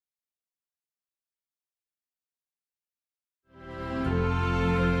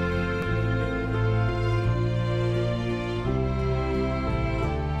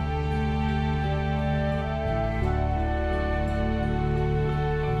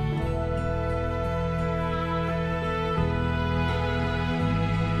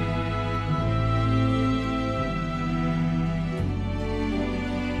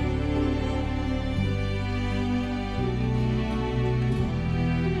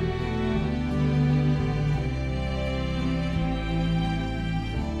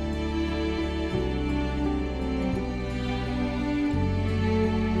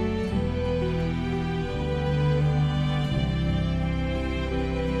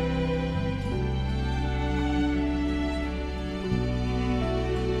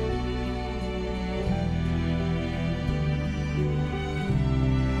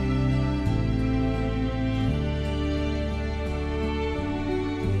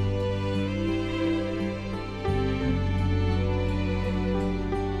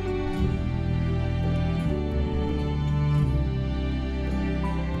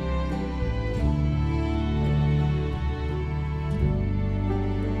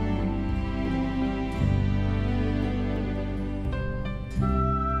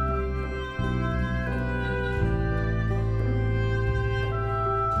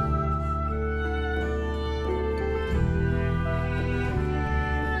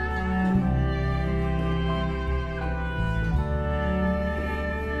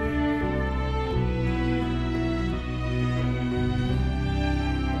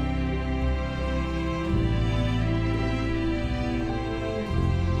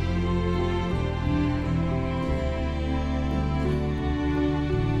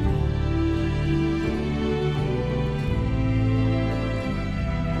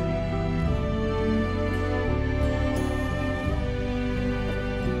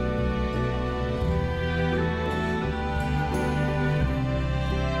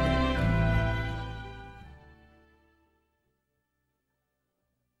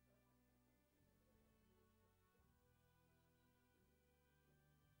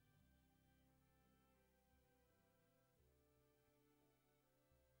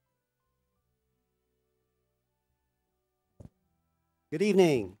Good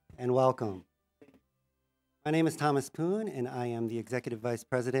evening and welcome. My name is Thomas Poon, and I am the Executive Vice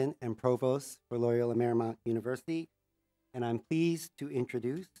President and Provost for Loyola Marymount University. And I'm pleased to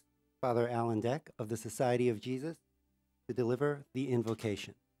introduce Father Alan Deck of the Society of Jesus to deliver the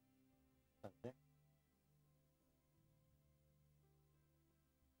invocation.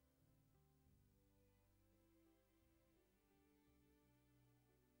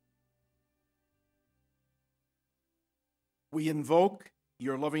 We invoke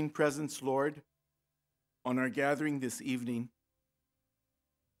your loving presence, Lord, on our gathering this evening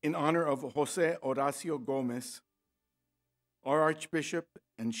in honor of Jose Horacio Gomez, our Archbishop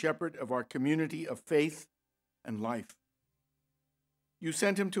and shepherd of our community of faith and life. You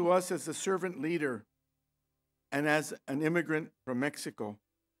sent him to us as a servant leader and as an immigrant from Mexico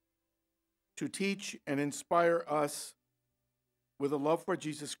to teach and inspire us with a love for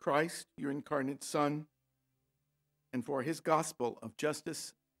Jesus Christ, your incarnate Son, and for his gospel of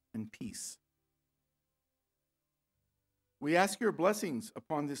justice and peace. We ask your blessings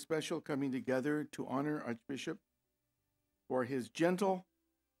upon this special coming together to honor Archbishop for his gentle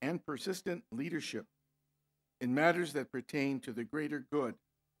and persistent leadership in matters that pertain to the greater good,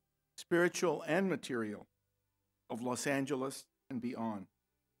 spiritual and material, of Los Angeles and beyond.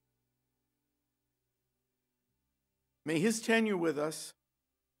 May his tenure with us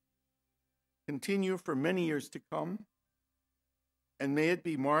continue for many years to come, and may it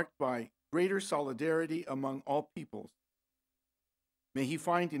be marked by greater solidarity among all peoples. May he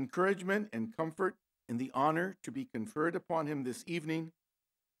find encouragement and comfort in the honor to be conferred upon him this evening.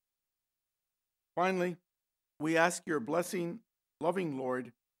 Finally, we ask your blessing, loving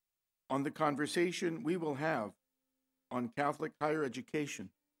Lord, on the conversation we will have on Catholic higher education,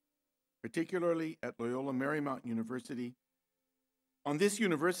 particularly at Loyola Marymount University, on this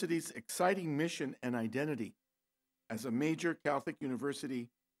university's exciting mission and identity as a major Catholic university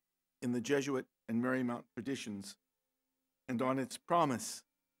in the Jesuit and Marymount traditions, and on its promise,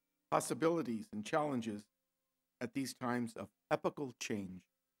 possibilities, and challenges at these times of epochal change.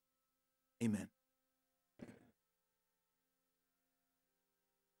 Amen.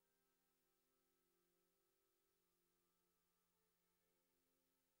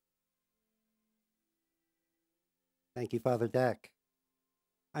 Thank you, Father Deck.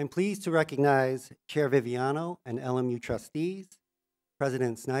 I'm pleased to recognize Chair Viviano and LMU trustees,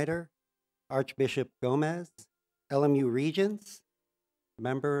 President Snyder, Archbishop Gomez, LMU regents,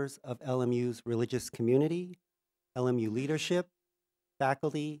 members of LMU's religious community, LMU leadership,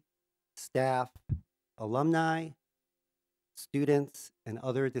 faculty, staff, alumni, students, and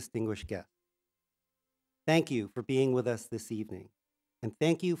other distinguished guests. Thank you for being with us this evening, and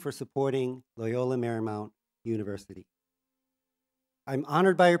thank you for supporting Loyola Marymount University. I'm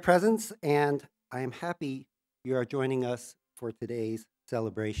honored by your presence, and I am happy you are joining us for today's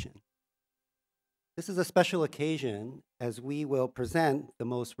celebration. This is a special occasion as we will present the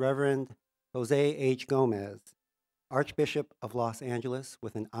Most Reverend Jose H. Gomez, Archbishop of Los Angeles,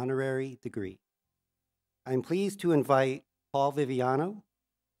 with an honorary degree. I'm pleased to invite Paul Viviano,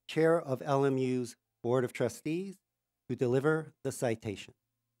 Chair of LMU's Board of Trustees, to deliver the citation.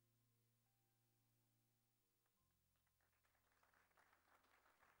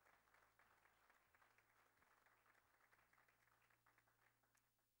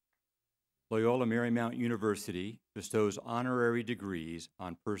 Loyola Marymount University bestows honorary degrees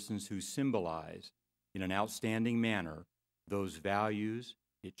on persons who symbolize, in an outstanding manner, those values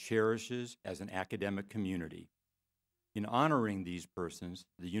it cherishes as an academic community. In honoring these persons,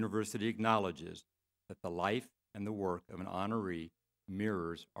 the university acknowledges that the life and the work of an honoree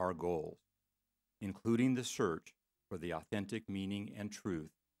mirrors our goals, including the search for the authentic meaning and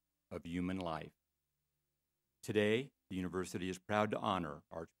truth of human life. Today, the university is proud to honor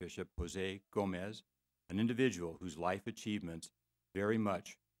Archbishop Jose Gomez, an individual whose life achievements very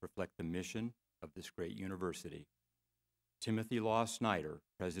much reflect the mission of this great university. Timothy Law Snyder,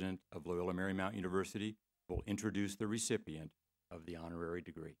 president of Loyola Marymount University, will introduce the recipient of the honorary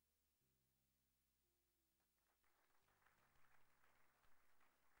degree.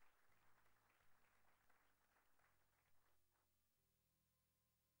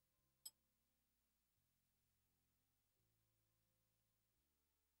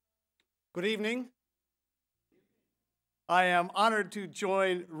 Good evening. I am honored to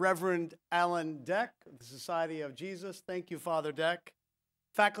join Reverend Alan Deck of the Society of Jesus. Thank you, Father Deck.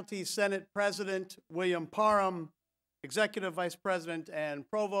 Faculty Senate President William Parham, Executive Vice President and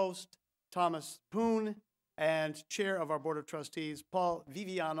Provost Thomas Poon, and Chair of our Board of Trustees Paul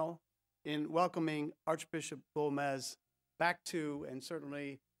Viviano, in welcoming Archbishop Gomez back to, and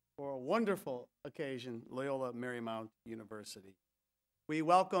certainly for a wonderful occasion, Loyola Marymount University. We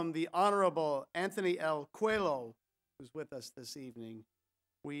welcome the Honorable Anthony L. Coelho, who's with us this evening.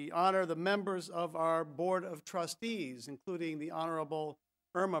 We honor the members of our Board of Trustees, including the Honorable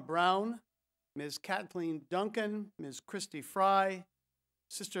Irma Brown, Ms. Kathleen Duncan, Ms. Christy Fry,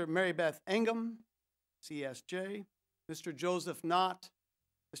 Sister Mary Beth Engem, CSJ, Mr. Joseph Knott,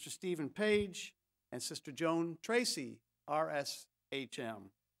 Mr. Stephen Page, and Sister Joan Tracy, RSHM.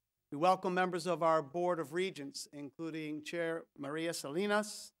 We welcome members of our Board of Regents, including Chair Maria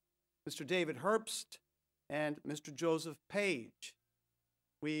Salinas, Mr. David Herbst, and Mr. Joseph Page.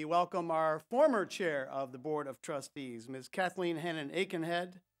 We welcome our former chair of the Board of Trustees, Ms. Kathleen Hannon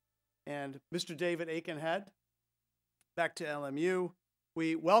Aikenhead, and Mr. David Aikenhead. Back to LMU.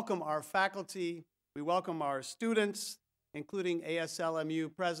 We welcome our faculty. We welcome our students, including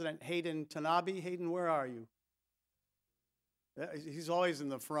ASLMU President Hayden Tanabe. Hayden, where are you? He's always in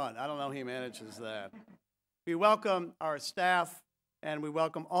the front. I don't know how he manages that. We welcome our staff, and we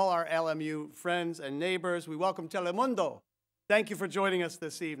welcome all our LMU friends and neighbors. We welcome Telemundo. Thank you for joining us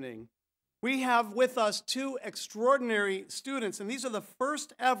this evening. We have with us two extraordinary students, and these are the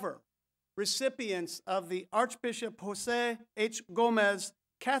first ever recipients of the Archbishop Jose H. Gomez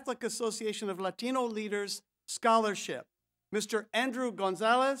Catholic Association of Latino Leaders Scholarship. Mr. Andrew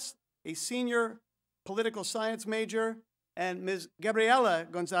Gonzalez, a senior political science major, and Ms. Gabriela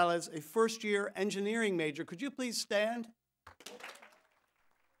Gonzalez, a first-year engineering major. Could you please stand?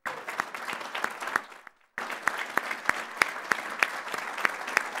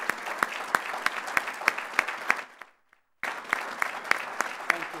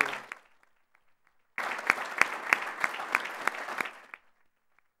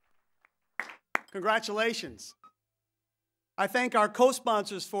 Congratulations. I thank our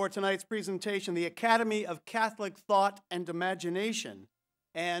co-sponsors for tonight's presentation, the Academy of Catholic Thought and Imagination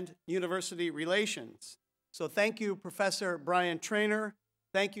and University Relations. So thank you, Professor Brian Traynor.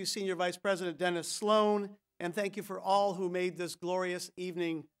 Thank you, Senior Vice President Dennis Sloan. And thank you for all who made this glorious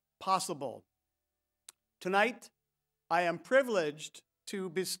evening possible. Tonight, I am privileged to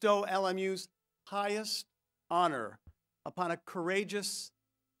bestow LMU's highest honor upon a courageous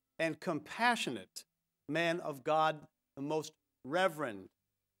and compassionate man of God, the Most Reverend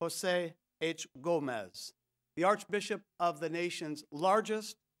Jose H. Gomez, the Archbishop of the nation's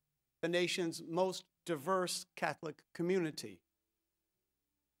largest, the nation's most diverse Catholic community.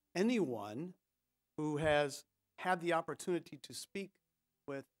 Anyone who has had the opportunity to speak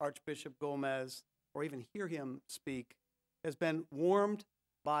with Archbishop Gomez or even hear him speak has been warmed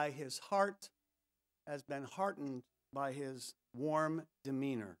by his heart, has been heartened by his warm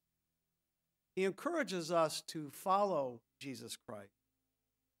demeanor. He encourages us to follow Jesus Christ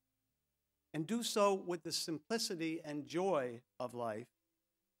and do so with the simplicity and joy of life.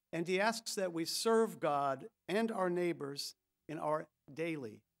 And he asks that we serve God and our neighbors in our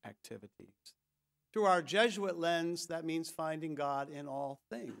daily activities. Through our Jesuit lens, that means finding God in all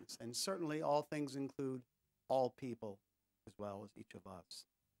things, and certainly all things include all people as well as each of us.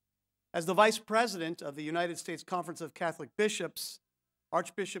 As the Vice President of the United States Conference of Catholic Bishops,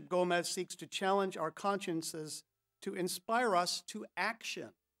 Archbishop Gomez seeks to challenge our consciences to inspire us to action,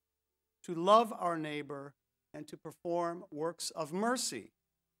 to love our neighbor, and to perform works of mercy.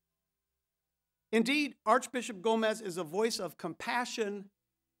 Indeed, Archbishop Gomez is a voice of compassion,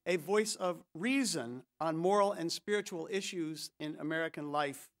 a voice of reason on moral and spiritual issues in American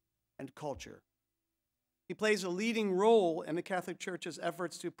life and culture. He plays a leading role in the Catholic Church's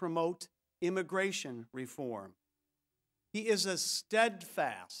efforts to promote immigration reform. He is a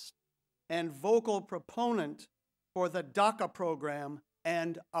steadfast and vocal proponent for the DACA program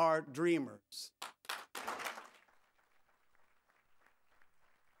and our dreamers.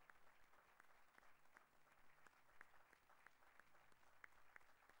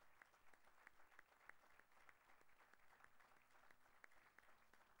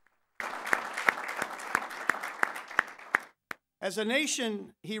 As a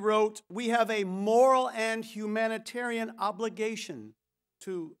nation, he wrote, we have a moral and humanitarian obligation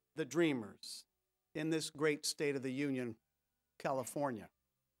to the dreamers in this great state of the Union, California.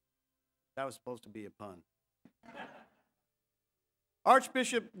 That was supposed to be a pun.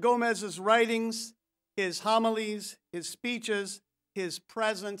 Archbishop Gomez's writings, his homilies, his speeches, his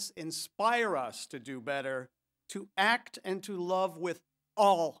presence inspire us to do better, to act and to love with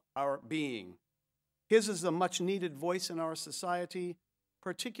all our being. His is a much-needed voice in our society,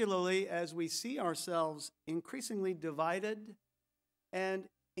 particularly as we see ourselves increasingly divided and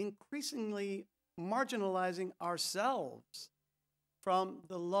increasingly marginalizing ourselves from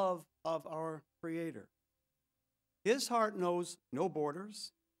the love of our Creator. His heart knows no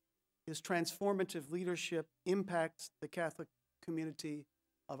borders. His transformative leadership impacts the Catholic community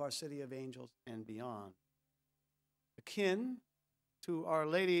of our City of Angels and beyond. Akin to Our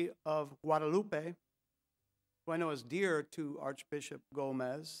Lady of Guadalupe, who I know is dear to Archbishop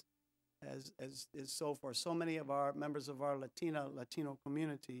Gomez, as is so for so many of our members of our Latino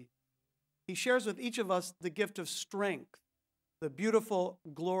community, he shares with each of us the gift of strength, the beautiful,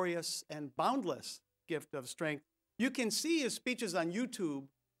 glorious, and boundless gift of strength. You can see his speeches on YouTube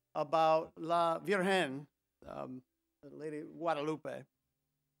about La Virgen, Lady Guadalupe.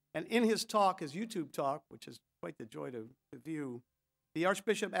 And in his talk, his YouTube talk, which is quite the joy to view, the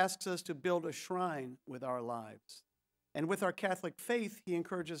Archbishop asks us to build a shrine with our lives. And with our Catholic faith, he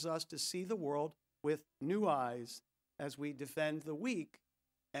encourages us to see the world with new eyes as we defend the weak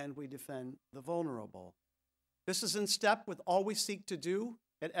and we defend the vulnerable. This is in step with all we seek to do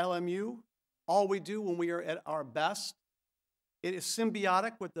at LMU, all we do when we are at our best. It is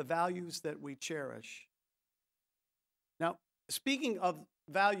symbiotic with the values that we cherish. Now, speaking of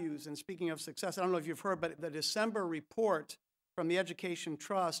values and speaking of success, I don't know if you've heard, but the December report from the Education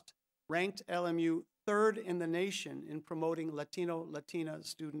Trust ranked LMU third in the nation in promoting Latina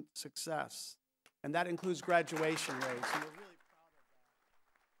student success. And that includes graduation rates. And we're really proud of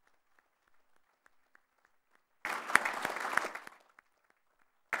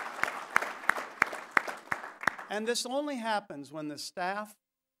that. And this only happens when the staff,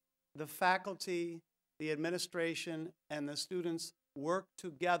 the faculty, the administration, and the students work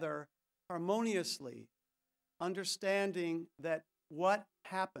together harmoniously, understanding that what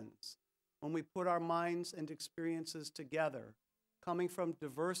happens when we put our minds and experiences together, coming from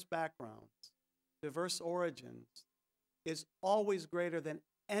diverse backgrounds, diverse origins, is always greater than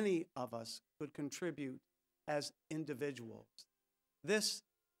any of us could contribute as individuals. This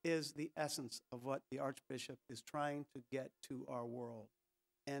is the essence of what the Archbishop is trying to get to our world.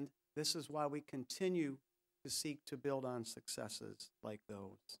 And this is why we continue to seek to build on successes like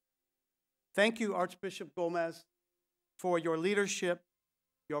those. Thank you, Archbishop Gomez, for your leadership,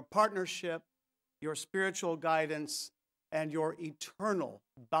 your partnership, your spiritual guidance, and your eternal,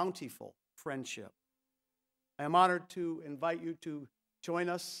 bountiful friendship. I am honored to invite you to join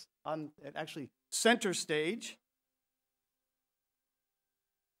us on actually center stage.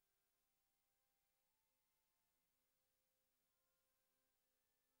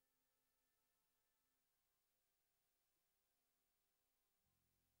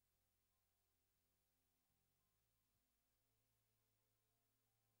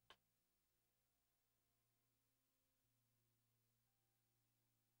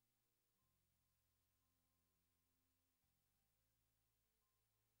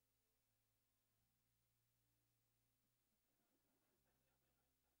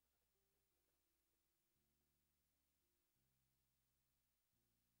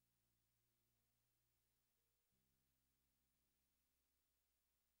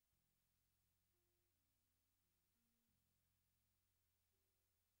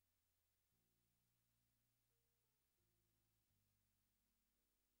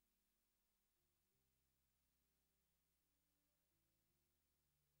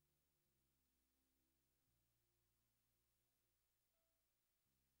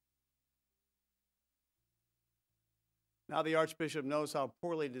 Now the Archbishop knows how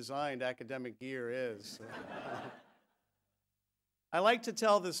poorly designed academic gear is. I like to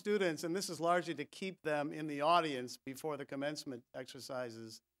tell the students, and this is largely to keep them in the audience before the commencement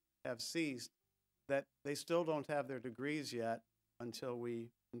exercises have ceased, that they still don't have their degrees yet until we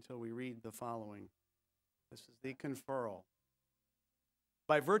read the following. This is the conferral.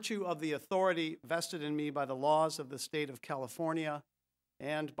 By virtue of the authority vested in me by the laws of the state of California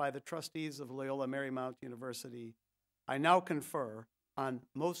and by the trustees of Loyola Marymount University, I now confer on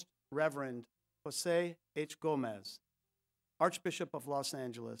Most Reverend Jose H. Gomez, Archbishop of Los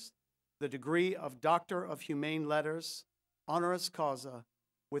Angeles, the degree of Doctor of Humane Letters, honoris causa,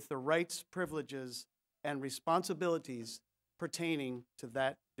 with the rights, privileges, and responsibilities pertaining to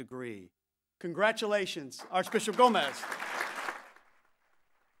that degree. Congratulations, Archbishop Gomez.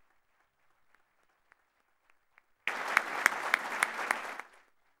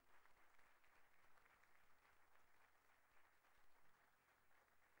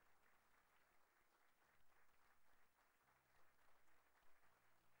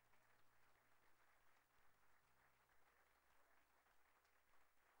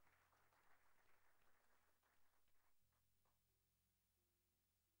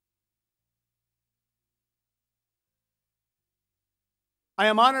 I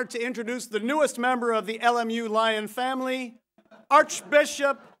am honored to introduce the newest member of the LMU Lion family,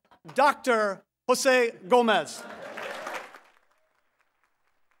 Archbishop Dr. Jose Gomez.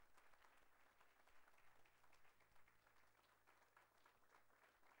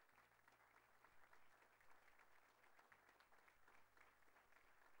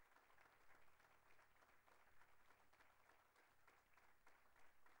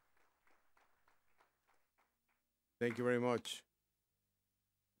 Thank you very much.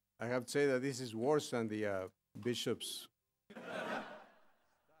 I have to say that this is worse than the bishop's.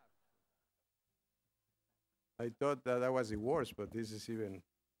 I thought that that was the worst, but this is even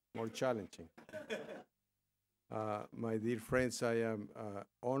more challenging. My dear friends, I am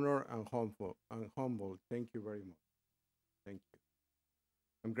honored and humble. Thank you very much. Thank you.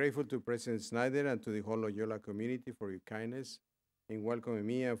 I'm grateful to President Snyder and to the whole Loyola community for your kindness in welcoming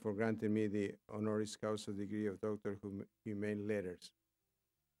me and for granting me the honoris causa degree of Doctor of Humane Letters.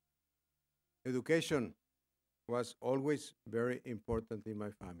 Education was always very important in my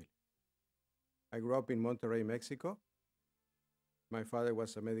family. I grew up in Monterrey, Mexico. My father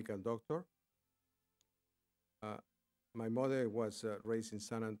was a medical doctor. My mother was raised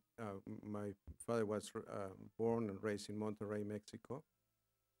in my father was born and raised in Monterrey, Mexico.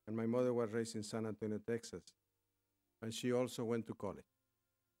 And my mother was raised in San Antonio, Texas. And she also went to college,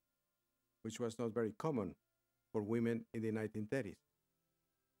 which was not very common for women in the 1930s.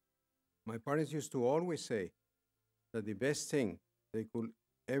 My parents used to always say that the best thing they could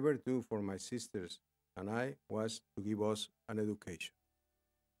ever do for my sisters and I was to give us an education.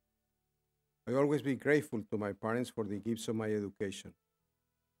 I always be grateful to my parents for the gifts of my education.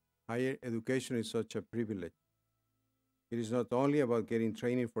 Higher education is such a privilege. It is not only about getting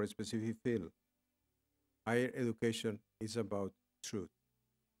training for a specific field. Higher education is about truth.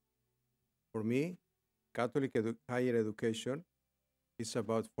 For me, Catholic higher education is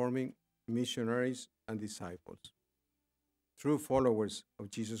about forming missionaries and disciples, true followers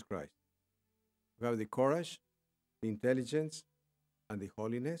of Jesus Christ, who have the courage, the intelligence, and the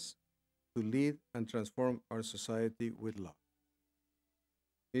holiness to lead and transform our society with love.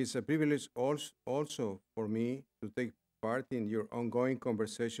 It is a privilege also for me to take part in your ongoing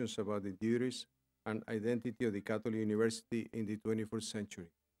conversations about the duties and identity of the Catholic University in the 21st century.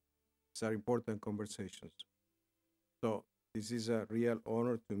 These are important conversations. So this is a real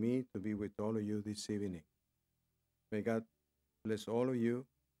honor to me to be with all of you this evening. May God bless all of you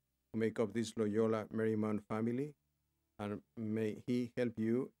who make up this Loyola Marymount family, and may He help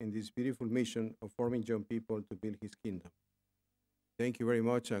you in this beautiful mission of forming young people to build His kingdom. Thank you very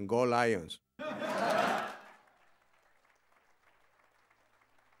much, and go Lions!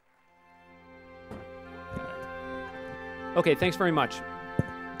 Okay, thanks very much.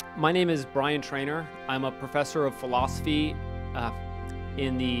 My name is Brian Traynor. I'm a professor of philosophy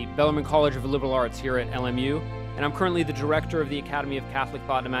in the Bellarmine College of Liberal Arts here at LMU, and I'm currently the director of the Academy of Catholic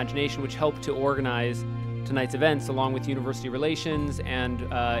Thought and Imagination, which helped to organize tonight's events along with University Relations and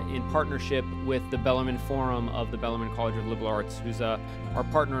in partnership with the Bellarmine Forum of the Bellarmine College of Liberal Arts, who's our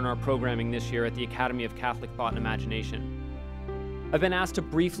partner in our programming this year at the Academy of Catholic Thought and Imagination. I've been asked to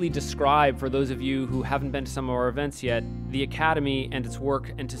briefly describe, for those of you who haven't been to some of our events yet, the Academy and its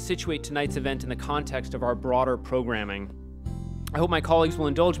work, and to situate tonight's event in the context of our broader programming. I hope my colleagues will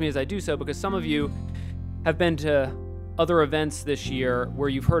indulge me as I do so, because some of you have been to other events this year where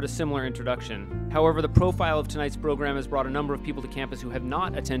you've heard a similar introduction. However, the profile of tonight's program has brought a number of people to campus who have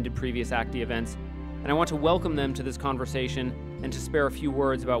not attended previous ACTI events, and I want to welcome them to this conversation and to spare a few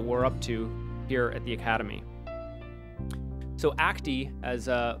words about what we're up to here at the Academy. So ACTI, as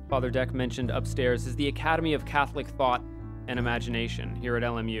Father Deck mentioned upstairs, is the Academy of Catholic Thought and Imagination here at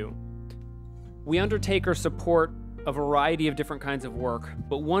LMU. We undertake or support a variety of different kinds of work,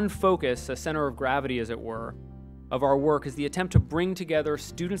 but one focus, a center of gravity as it were, of our work is the attempt to bring together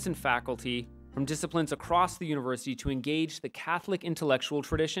students and faculty from disciplines across the university to engage the Catholic intellectual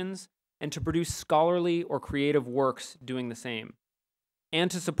traditions and to produce scholarly or creative works doing the same, and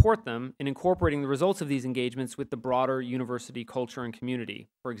to support them in incorporating the results of these engagements with the broader university culture and community,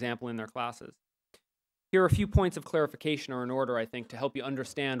 for example, in their classes. Here are a few points of clarification or in order, I think, to help you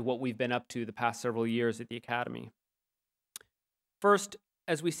understand what we've been up to the past several years at the Academy. First,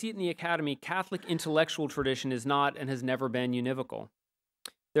 as we see it in the Academy, Catholic intellectual tradition is not and has never been univocal.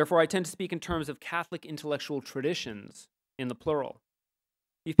 Therefore, I tend to speak in terms of Catholic intellectual traditions in the plural.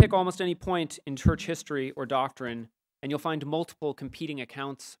 You pick almost any point in church history or doctrine, and you'll find multiple competing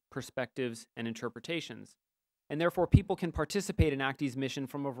accounts, perspectives, and interpretations. And therefore, people can participate in ACTI's mission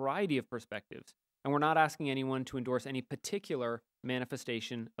from a variety of perspectives, and we're not asking anyone to endorse any particular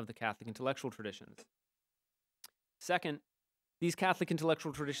manifestation of the Catholic intellectual traditions. Second, these Catholic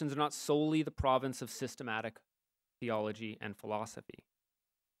intellectual traditions are not solely the province of systematic theology and philosophy.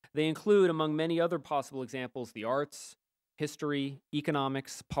 They include, among many other possible examples, the arts, history,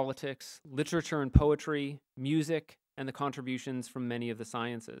 economics, politics, literature and poetry, music, and the contributions from many of the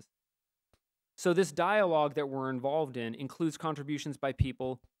sciences. So this dialogue that we're involved in includes contributions by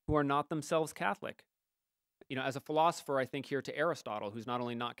people who are not themselves Catholic. You know, as a philosopher, I think here to Aristotle, who's not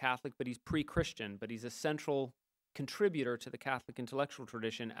only not Catholic, but he's pre-Christian, but he's a central contributor to the Catholic intellectual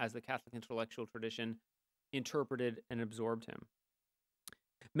tradition as the Catholic intellectual tradition interpreted and absorbed him.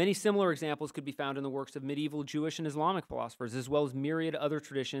 Many similar examples could be found in the works of medieval Jewish and Islamic philosophers, as well as myriad other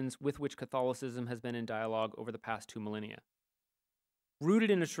traditions with which Catholicism has been in dialogue over the past 2 millennia.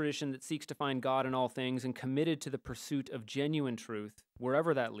 Rooted in a tradition that seeks to find God in all things and committed to the pursuit of genuine truth,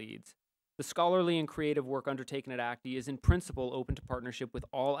 wherever that leads, the scholarly and creative work undertaken at ACTI is in principle open to partnership with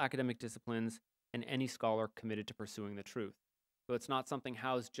all academic disciplines and any scholar committed to pursuing the truth. So it's not something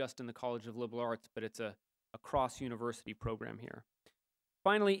housed just in the College of Liberal Arts, but it's a cross-university program here.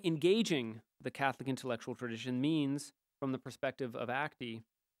 Finally, engaging the Catholic intellectual tradition means, from the perspective of ACTI,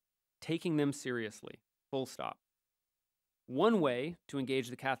 taking them seriously, full stop. One way to engage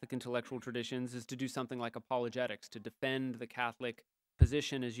the Catholic intellectual traditions is to do something like apologetics, to defend the Catholic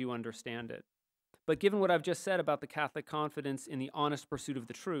position as you understand it. But given what I've just said about the Catholic confidence in the honest pursuit of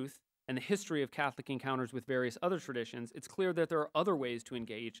the truth and the history of Catholic encounters with various other traditions, it's clear that there are other ways to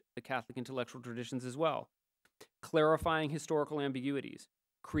engage the Catholic intellectual traditions as well. Clarifying historical ambiguities,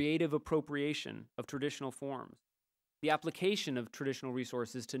 creative appropriation of traditional forms, the application of traditional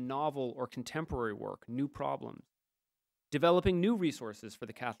resources to novel or contemporary work, new problems, developing new resources for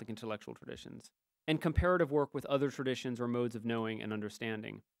the Catholic intellectual traditions, and comparative work with other traditions or modes of knowing and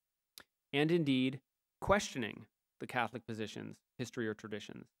understanding, and indeed, questioning the Catholic positions, history, or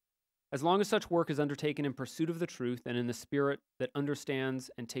traditions. As long as such work is undertaken in pursuit of the truth and in the spirit that understands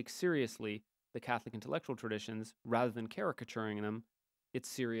and takes seriously the Catholic intellectual traditions, rather than caricaturing them, it's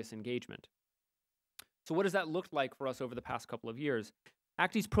serious engagement. So what does that look like for us over the past couple of years?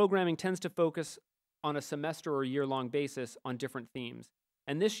 ACTI's programming tends to focus on a semester or year-long basis on different themes.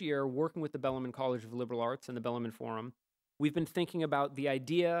 And this year, working with the Bellarmine College of Liberal Arts and the Bellarmine Forum, we've been thinking about the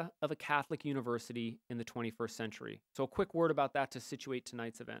idea of a Catholic university in the 21st century. So a quick word about that to situate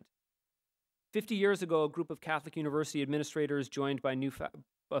tonight's event. 50 years ago, a group of Catholic university administrators joined by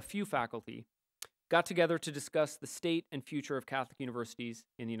a few faculty got together to discuss the state and future of Catholic universities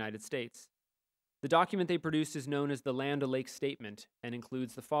in the United States. The document they produced is known as the Land O'Lakes Statement and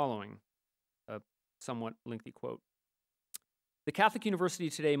includes the following, a somewhat lengthy quote. The Catholic university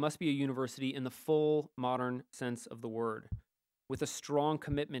today must be a university in the full modern sense of the word, with a strong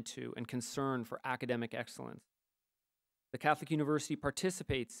commitment to and concern for academic excellence. The Catholic university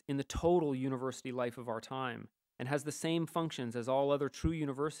participates in the total university life of our time and has the same functions as all other true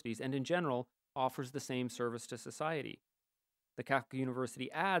universities and in general offers the same service to society. The Catholic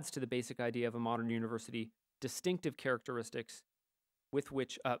university adds to the basic idea of a modern university distinctive characteristics with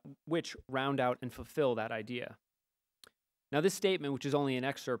which round out and fulfill that idea. Now, this statement, which is only an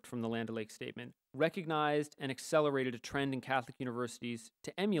excerpt from the Land O'Lakes Statement, recognized and accelerated a trend in Catholic universities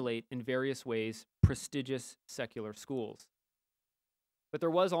to emulate, in various ways, prestigious secular schools. But there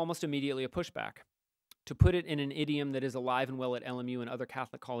was almost immediately a pushback. To put it in an idiom that is alive and well at LMU and other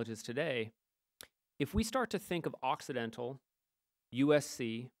Catholic colleges today, if we start to think of Occidental,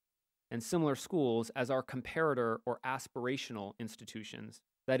 USC, and similar schools as our comparator or aspirational institutions,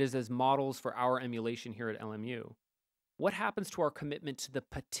 that is, as models for our emulation here at LMU, what happens to our commitment to the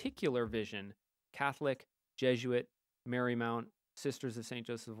particular vision, Catholic, Jesuit, Marymount, Sisters of St.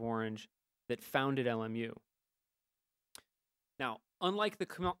 Joseph of Orange, that founded LMU? Now, unlike the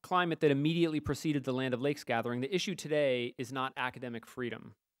climate that immediately preceded the Land of Lakes gathering, the issue today is not academic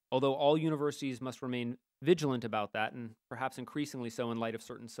freedom, although all universities must remain vigilant about that, and perhaps increasingly so in light of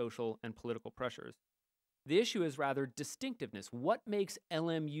certain social and political pressures. The issue is rather distinctiveness. What makes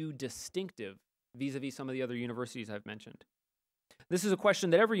LMU distinctive vis-a-vis some of the other universities I've mentioned? This is a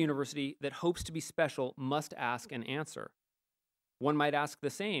question that every university that hopes to be special must ask and answer. One might ask the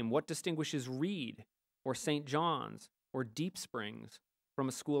same: what distinguishes Reed or St. John's or Deep Springs from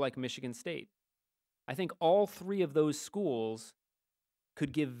a school like Michigan State? I think all three of those schools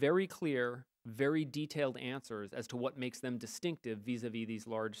could give very clear, very detailed answers as to what makes them distinctive vis-a-vis these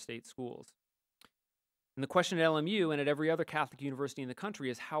large state schools. And the question at LMU and at every other Catholic university in the country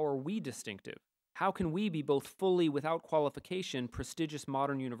is, how are we distinctive? How can we be both fully, without qualification, prestigious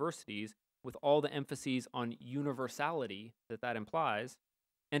modern universities with all the emphases on universality that implies,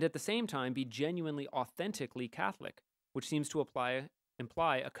 and at the same time be genuinely, authentically Catholic, which seems to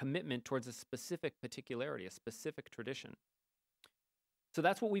imply a commitment towards a specific particularity, a specific tradition? So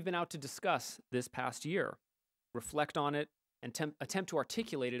that's what we've been out to discuss this past year, reflect on it, and attempt to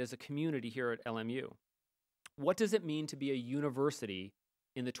articulate it as a community here at LMU. What does it mean to be a university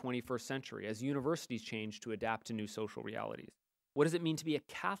in the 21st century as universities change to adapt to new social realities? What does it mean to be a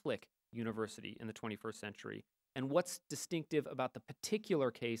Catholic university in the 21st century? And what's distinctive about the particular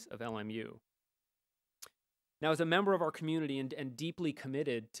case of LMU? Now, as a member of our community and deeply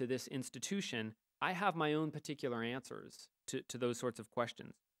committed to this institution, I have my own particular answers to those sorts of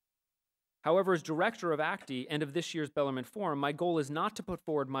questions. However, as director of ACTI and of this year's Bellarmine Forum, my goal is not to put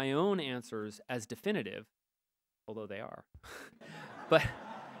forward my own answers as definitive, although they are, but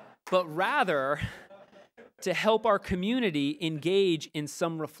rather to help our community engage in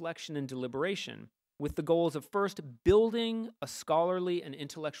some reflection and deliberation with the goals of first, building a scholarly and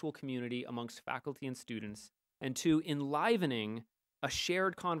intellectual community amongst faculty and students, and two, enlivening a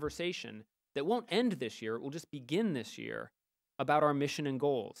shared conversation that won't end this year, it will just begin this year, about our mission and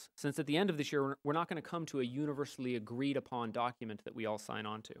goals, since at the end of this year, we're not going to come to a universally agreed upon document that we all sign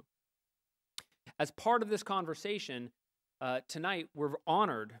on to. As part of this conversation, tonight we're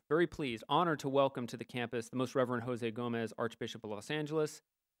honored, very pleased, honored to welcome to the campus the Most Reverend Jose Gomez, Archbishop of Los Angeles,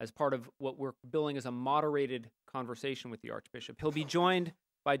 as part of what we're billing as a moderated conversation with the Archbishop. He'll be joined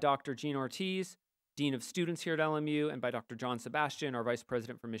by Dr. Gene Ortiz, Dean of Students here at LMU, and by Dr. John Sebastian, our Vice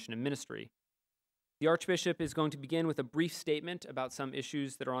President for Mission and Ministry. The Archbishop is going to begin with a brief statement about some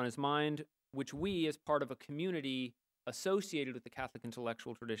issues that are on his mind, which we, as part of a community associated with the Catholic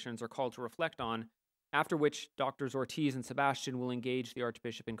intellectual traditions, are called to reflect on, after which Drs. Ortiz and Sebastian will engage the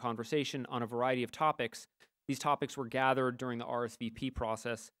Archbishop in conversation on a variety of topics. These topics were gathered during the RSVP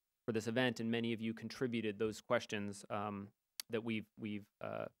process for this event, and many of you contributed those questions that we've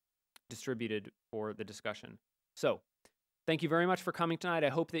distributed for the discussion. So, thank you very much for coming tonight. I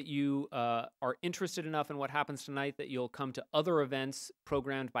hope that you are interested enough in what happens tonight that you'll come to other events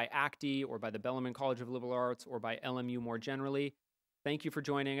programmed by ACTI or by the Bellarmine College of Liberal Arts or by LMU more generally. Thank you for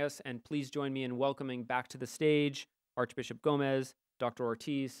joining us, and please join me in welcoming back to the stage Archbishop Gomez, Dr.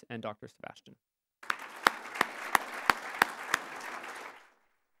 Ortiz, and Dr. Sebastian.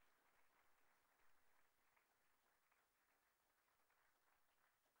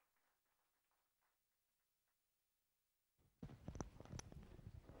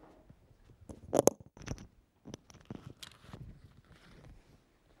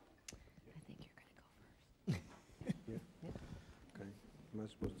 Am I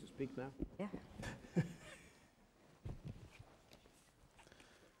supposed to speak now? Yeah.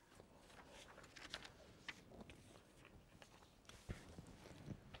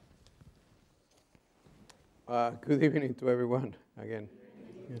 Good evening to everyone again.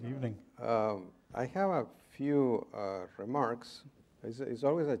 Good evening. I have a few remarks. It's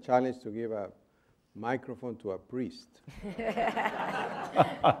always a challenge to give a microphone to a priest.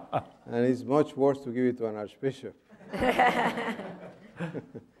 And it's much worse to give it to an archbishop.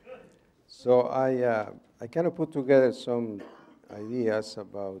 So I kind of put together some ideas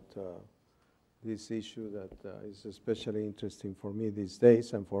about this issue that is especially interesting for me these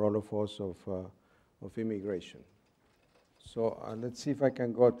days and for all of us of immigration. So let's see if I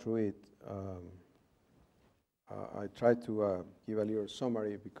can go through it. I try to give a little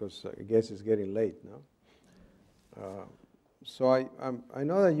summary because I guess it's getting late now. So I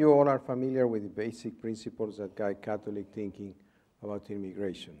know that you all are familiar with the basic principles that guide Catholic thinking about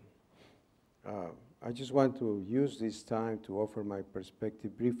immigration. I just want to use this time to offer my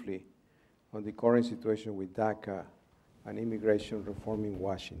perspective briefly on the current situation with DACA and immigration reform in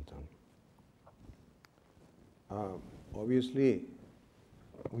Washington. Obviously,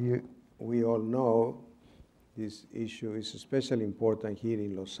 we all know this issue is especially important here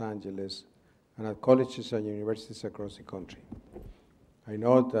in Los Angeles and at colleges and universities across the country. I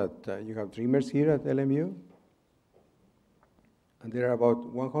know that you have Dreamers here at LMU, and there are about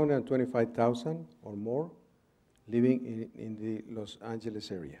 125,000 or more living in the Los Angeles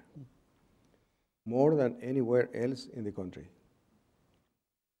area, more than anywhere else in the country.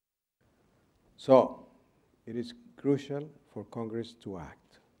 So it is crucial for Congress to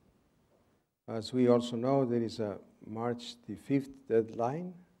act. As we also know, there is a March the 5th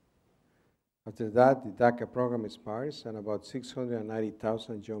deadline. After that, the DACA program expires, and about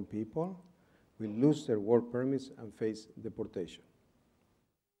 690,000 young people will lose their work permits and face deportation.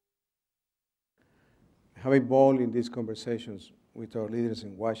 I have involved in these conversations with our leaders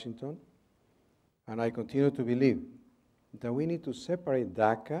in Washington, and I continue to believe that we need to separate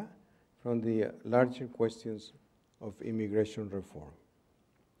DACA from the larger questions of immigration reform.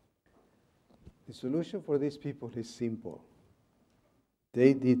 The solution for these people is simple.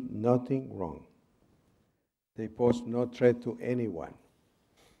 They did nothing wrong. They pose no threat to anyone.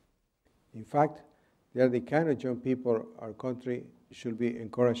 In fact, they are the kind of young people our country should be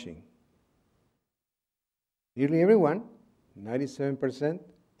encouraging. Nearly everyone, 97%,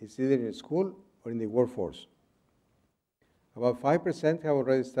 is either in school or in the workforce. About 5% have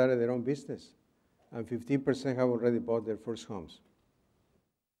already started their own business, and 15% have already bought their first homes.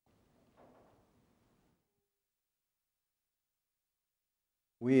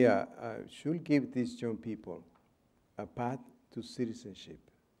 We should give these young people a path to citizenship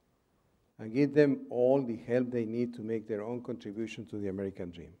and give them all the help they need to make their own contribution to the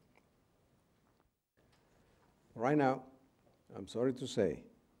American dream. Right now, I'm sorry to say,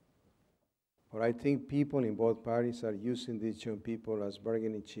 but I think people in both parties are using these young people as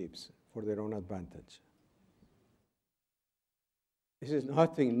bargaining chips for their own advantage. This is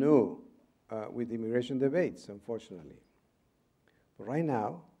nothing new with immigration debates, unfortunately. But right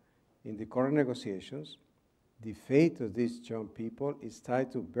now, in the current negotiations, the fate of these young people is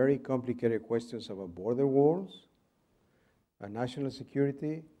tied to very complicated questions about border walls, national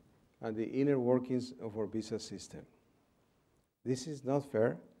security, and the inner workings of our visa system. This is not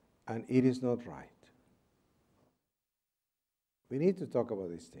fair, and it is not right. We need to talk about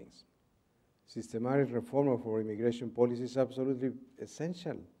these things. Systematic reform of our immigration policy is absolutely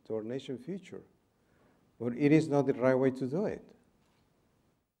essential to our nation's future, but it is not the right way to do it.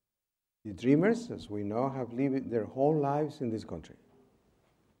 The dreamers, as we know, have lived their whole lives in this country.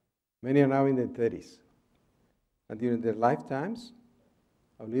 Many are now in their 30s. And during their lifetimes,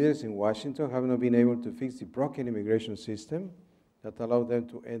 our leaders in Washington have not been able to fix the broken immigration system that allowed them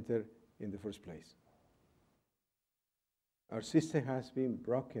to enter in the first place. Our system has been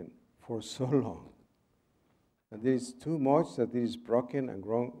broken for so long. And there is too much that is broken and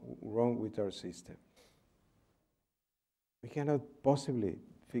wrong with our system. We cannot possibly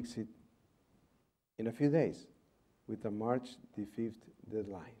fix it in a few days with a March the 5th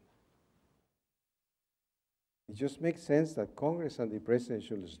deadline. It just makes sense that Congress and the President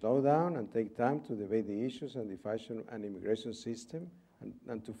should slow down and take time to debate the issues and the fashion an immigration system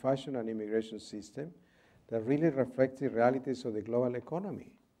and to fashion an immigration system that really reflects the realities of the global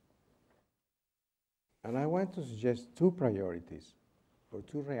economy. And I want to suggest two priorities or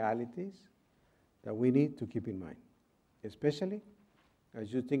two realities that we need to keep in mind, especially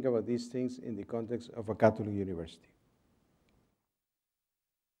as you think about these things in the context of a Catholic university.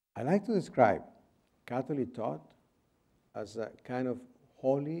 I like to describe Catholic thought as a kind of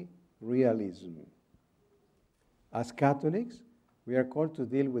holy realism. As Catholics, we are called to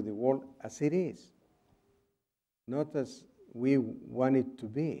deal with the world as it is, not as we want it to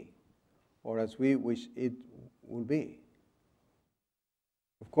be or as we wish it would be.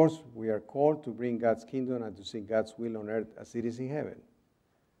 Of course, we are called to bring God's kingdom and to seek God's will on earth as it is in heaven.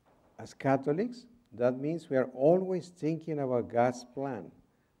 As Catholics, that means we are always thinking about God's plan,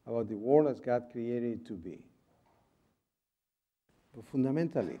 about the world as God created it to be. But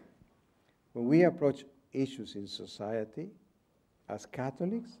fundamentally, when we approach issues in society, as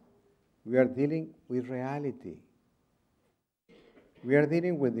Catholics, we are dealing with reality. We are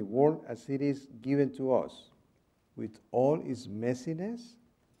dealing with the world as it is given to us, with all its messiness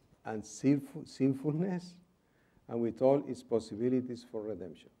and sinfulness, and with all its possibilities for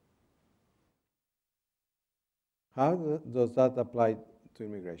redemption. How does that apply to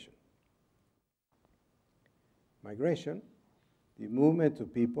immigration? Migration, the movement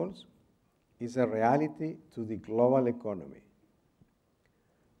of peoples, is a reality to the global economy.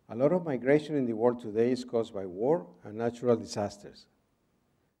 A lot of migration in the world today is caused by war and natural disasters,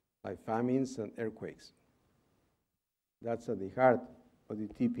 like famines and earthquakes. That's at the heart of the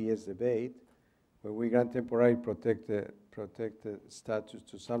TPS debate, where we grant temporary protected status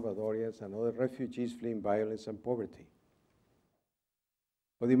to Salvadorians and other refugees fleeing violence and poverty.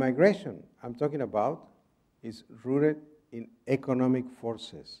 But the migration I'm talking about is rooted in economic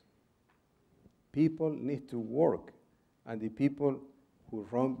forces. People need to work, and the people who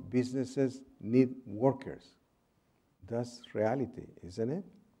run businesses need workers. That's reality, isn't it?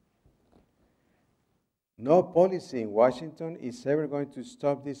 No policy in Washington is ever going to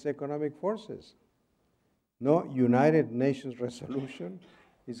stop these economic forces. No United Nations resolution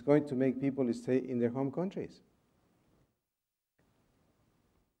is going to make people stay in their home countries.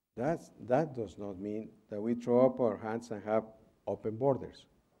 That does not mean that we throw up our hands and have open borders.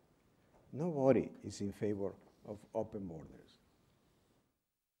 Nobody is in favor of open borders.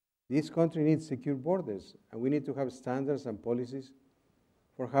 This country needs secure borders, and we need to have standards and policies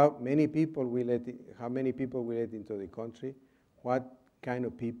for how many people we let into the country, what kind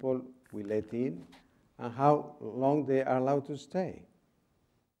of people we let in, and how long they are allowed to stay.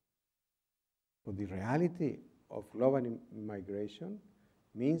 But the reality of global migration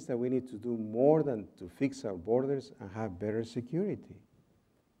means that we need to do more than to fix our borders and have better security.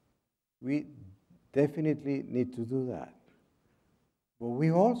 We definitely need to do that. But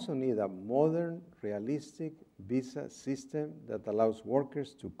we also need a modern, realistic visa system that allows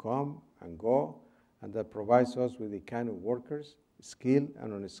workers to come and go and that provides us with the kind of workers, skilled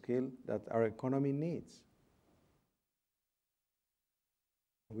and unskilled, that our economy needs.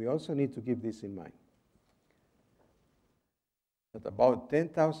 We also need to keep this in mind, that about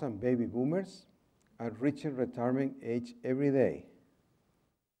 10,000 baby boomers are reaching retirement age every day.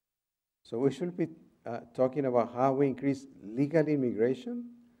 So we should be talking about how we increase legal immigration.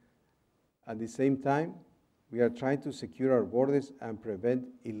 At the same time, we are trying to secure our borders and prevent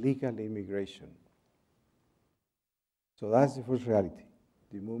illegal immigration. So that's the first reality,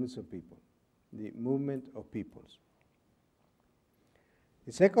 the movements of people, the movement of peoples.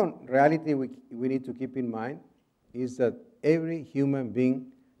 The second reality we need to keep in mind is that every human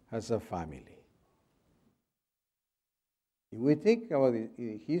being has a family. If we think about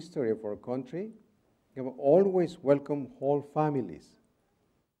the history of our country, we have always welcomed whole families.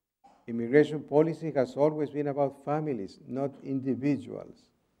 Immigration policy has always been about families, not individuals.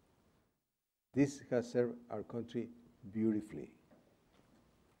 This has served our country beautifully.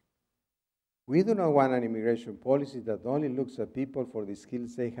 We do not want an immigration policy that only looks at people for the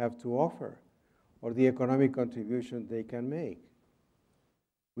skills they have to offer or the economic contribution they can make.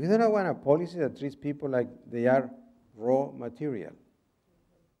 We do not want a policy that treats people like they are raw material,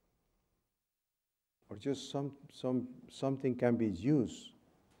 or just something can be used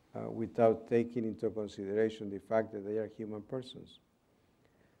without taking into consideration the fact that they are human persons.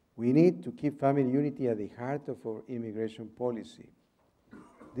 We need to keep family unity at the heart of our immigration policy.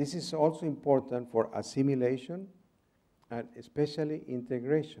 This is also important for assimilation and especially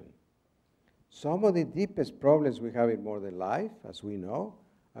integration. Some of the deepest problems we have in modern life, as we know,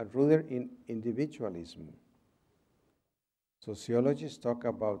 are rooted in individualism. Sociologists talk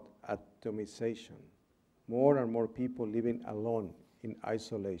about atomization, more and more people living alone in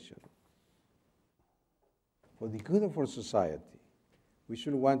isolation. For the good of our society, we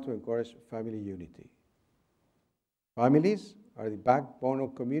should want to encourage family unity. Families are the backbone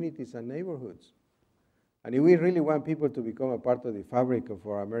of communities and neighborhoods. And if we really want people to become a part of the fabric of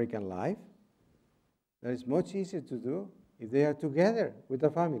our American life, that is much easier to do if they are together with a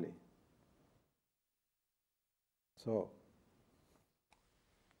family. So,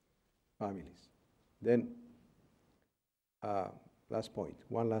 families. Then, one last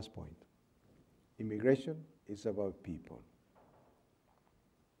point. Immigration is about people.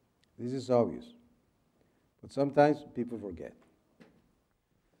 This is obvious, but sometimes people forget.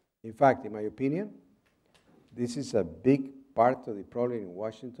 In fact, in my opinion, this is a big part of the problem in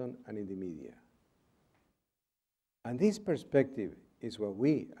Washington and in the media. And this perspective is what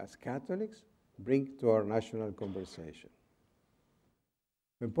we, as Catholics, bring to our national conversation.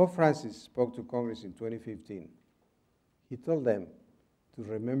 When Pope Francis spoke to Congress in 2015, he told them to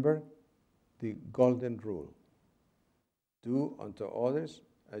remember the golden rule. Do unto others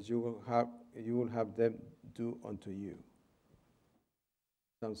as you will have them do unto you.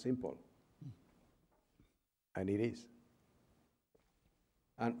 Sounds simple, and it is.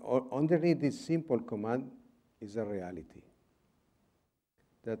 And underneath this simple command is a reality,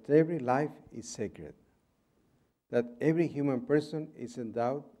 that every life is sacred, that every human person is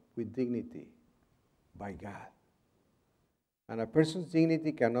endowed with dignity by God. And a person's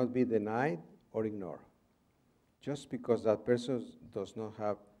dignity cannot be denied or ignored, just because that person does not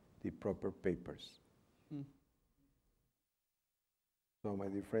have the proper papers. So, my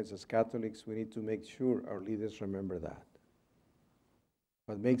dear friends, as Catholics, we need to make sure our leaders remember that.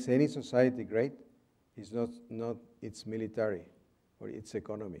 What makes any society great is not its military or its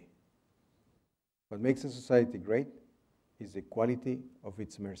economy. What makes a society great is the quality of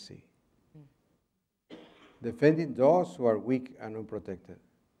its mercy. Defending those who are weak and unprotected.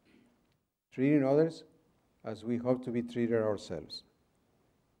 Treating others as we hope to be treated ourselves,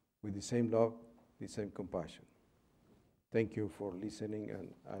 with the same love, the same compassion. Thank you for listening,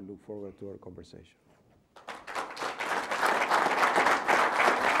 and I look forward to our conversation.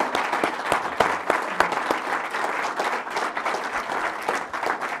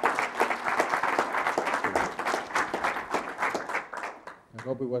 I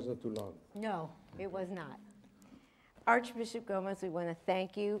hope it was not too long. No, it was not. Archbishop Gomez, we want to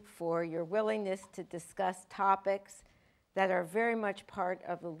thank you for your willingness to discuss topics that are very much part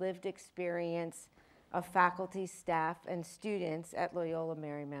of the lived experience of faculty, staff, and students at Loyola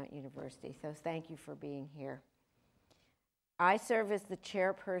Marymount University. So thank you for being here. I serve as the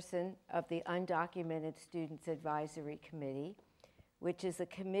chairperson of the Undocumented Students Advisory Committee, which is a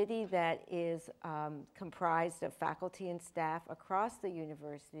committee that is comprised of faculty and staff across the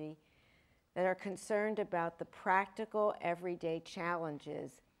university that are concerned about the practical, everyday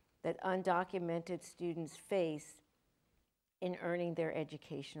challenges that undocumented students face in earning their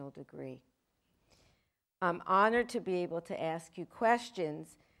educational degree. I'm honored to be able to ask you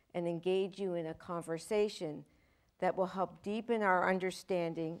questions and engage you in a conversation that will help deepen our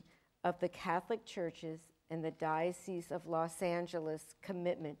understanding of the Catholic Church's and the Diocese of Los Angeles'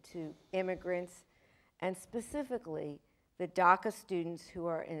 commitment to immigrants, and specifically the DACA students who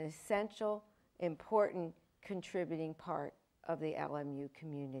are an essential, important, contributing part of the LMU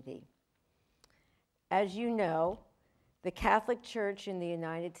community. As you know, the Catholic Church in the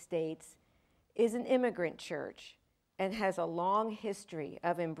United States is an immigrant church and has a long history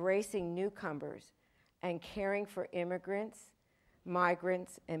of embracing newcomers and caring for immigrants,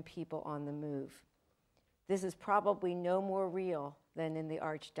 migrants, and people on the move. This is probably no more real than in the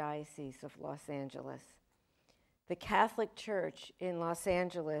Archdiocese of Los Angeles. The Catholic Church in Los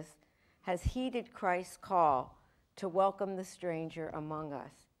Angeles has heeded Christ's call to welcome the stranger among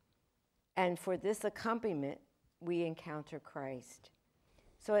us. And for this accompaniment, we encounter Christ.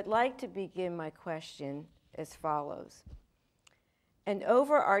 So I'd like to begin my question as follows. An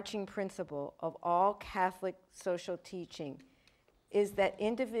overarching principle of all Catholic social teaching is that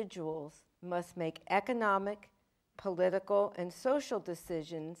individuals must make economic, political, and social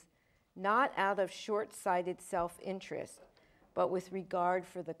decisions not out of short-sighted self-interest, but with regard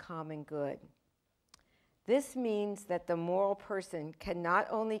for the common good. This means that the moral person can not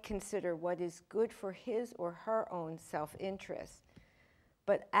only consider what is good for his or her own self-interest,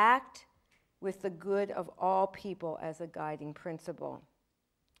 but act with the good of all people as a guiding principle.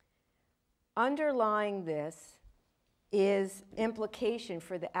 Underlying this is implication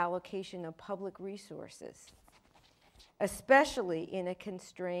for the allocation of public resources, especially in a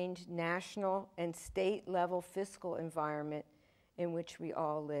constrained national and state-level fiscal environment in which we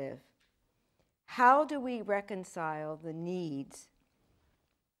all live. How do we reconcile the needs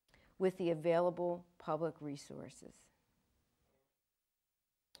with the available public resources?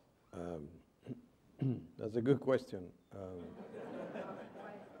 That's a good question.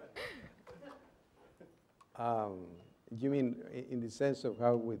 You mean in the sense of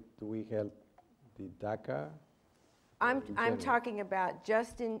how do we help the DACA? I'm talking about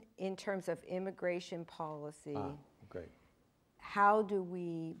just in terms of immigration policy. Okay. How do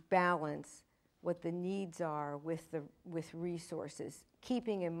we balance what the needs are with resources,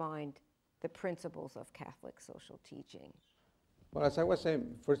 keeping in mind the principles of Catholic social teaching? Well, as I was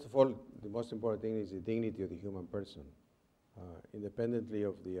saying, first of all, the most important thing is the dignity of the human person, independently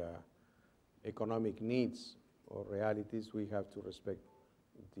of the economic needs or realities. We have to respect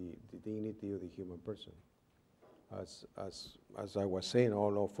the dignity of the human person. As I was saying,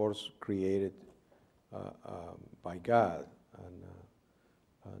 all of us created by God, and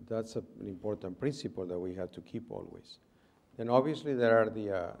that's an important principle that we have to keep always. Then obviously there are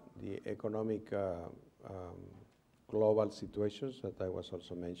the economic global situations that I was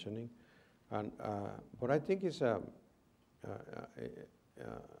also mentioning, and but I think it's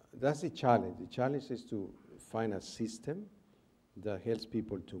that's the challenge. The challenge is to find a system that helps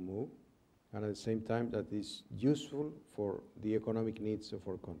people to move, and at the same time that is useful for the economic needs of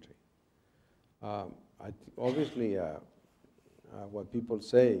our country. Obviously, what people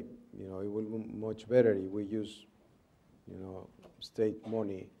say, it will be much better if we use, state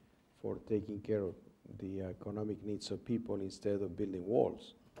money for taking care of the economic needs of people instead of building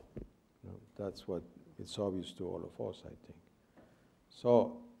walls. That's what it's obvious to all of us, I think.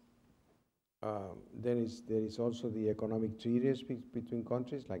 So there is also the economic treaties between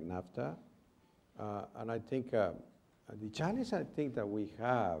countries like NAFTA, and I think the challenge I think that we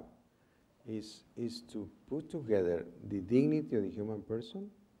have is to put together the dignity of the human person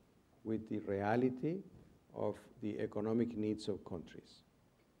with the reality of the economic needs of countries.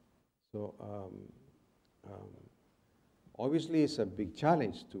 So obviously it's a big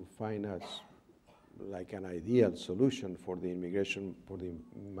challenge to find like an ideal solution for the migration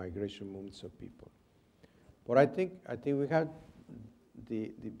movements of people. But I think we have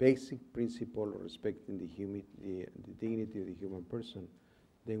the basic principle of respecting the dignity of the human person.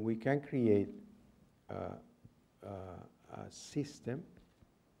 Then we can create a system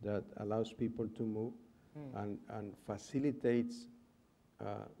that allows people to move and facilitates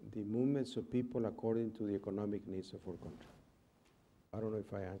the movements of people according to the economic needs of our country. I don't know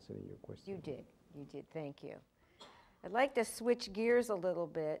if I answered your question. You did, thank you. I'd like to switch gears a little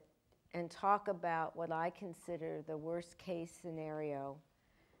bit and talk about what I consider the worst case scenario,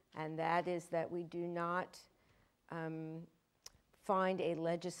 and that is that we do not find a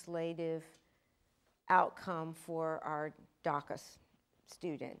legislative outcome for our DACA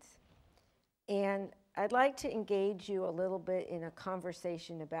students. And I'd like to engage you a little bit in a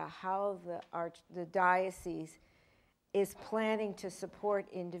conversation about how the diocese is planning to support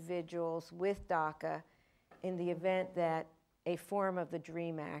individuals with DACA in the event that a form of the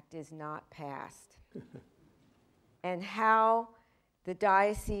DREAM Act is not passed. and how the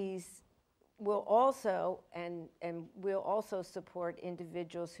diocese will also, and will also support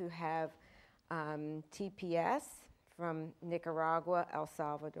individuals who have TPS from Nicaragua, El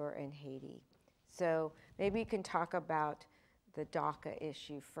Salvador, and Haiti. So maybe you can talk about the DACA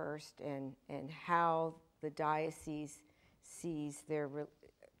issue first and how the diocese sees their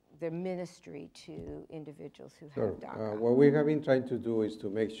ministry to individuals who Sure. have DACA. What we have been trying to do is to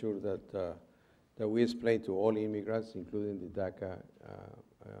make sure that that we explain to all immigrants, including the DACA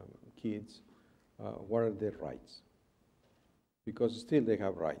kids, what are their rights. Because still they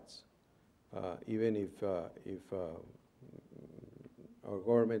have rights. Even if our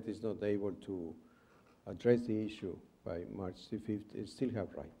government is not able to address the issue by March the 5th, they still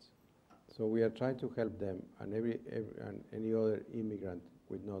have rights. So we are trying to help them and and any other immigrant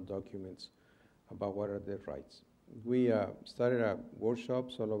with no documents about what are their rights. We started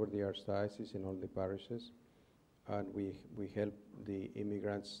workshops all over the Archdiocese in all the parishes, and we help the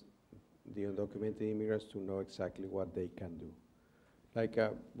immigrants, the undocumented immigrants, to know exactly what they can do. Like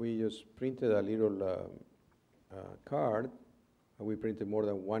we just printed a little card, and we printed more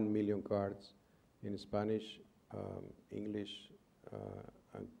than 1 million cards in Spanish, English,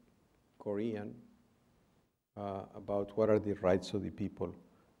 and Korean about what are the rights of the people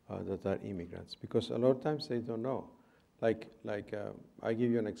that are immigrants. Because a lot of times they don't know. I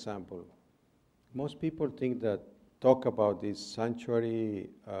give you an example. Most people think that talk about these sanctuary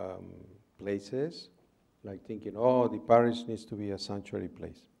places, like thinking, oh, the parish needs to be a sanctuary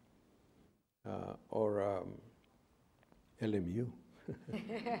place, or LMU.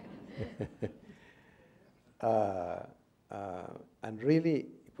 And really,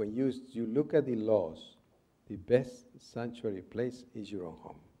 when you look at the laws, the best sanctuary place is your own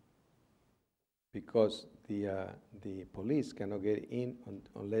home, because the police cannot get in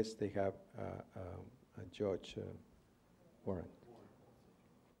unless they have a judge warrant.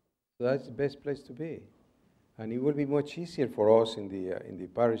 So that's the best place to be. And it will be much easier for us in the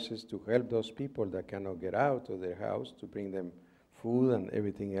parishes to help those people that cannot get out of their house, to bring them food and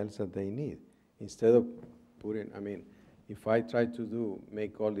everything else that they need. Instead of putting, I mean, if I try to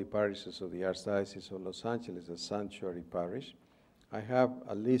make all the parishes of the Archdiocese of Los Angeles a sanctuary parish, I have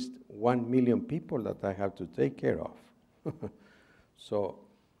at least 1 million people that I have to take care of. So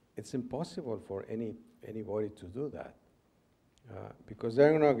it's impossible for anybody to do that. Because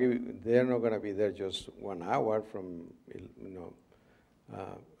they're not going to be there just 1 hour from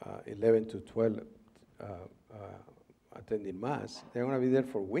 11 to 12 attending Mass. They're going to be there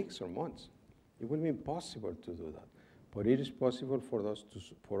for weeks or months. It will be impossible to do that. But it is possible for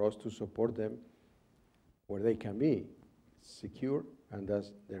us to support them where they can be secure, and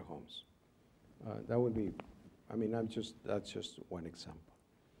that's their homes. That would be, I mean, that's just one example.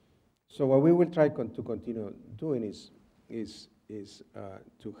 So what we will try to continue doing is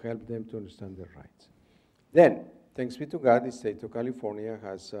to help them to understand their rights. Then, thanks be to God, the state of California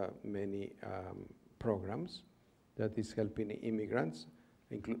has many programs that is helping immigrants,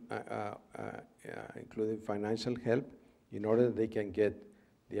 including financial help, in order that they can get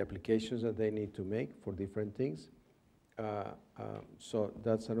the applications that they need to make for different things. So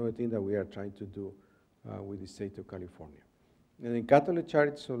that's another thing that we are trying to do with the state of California. And the Catholic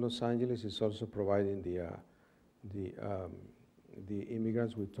Charities of Los Angeles is also providing the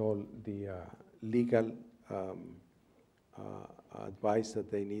immigrants with all the legal advice that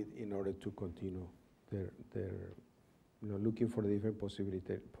they need in order to continue their looking for the different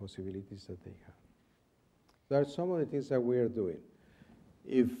possibilities that they have. There are some of the things that we are doing.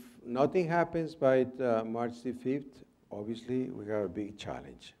 If nothing happens by March the 5th, obviously we have a big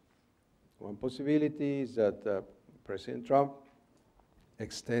challenge. One possibility is that President Trump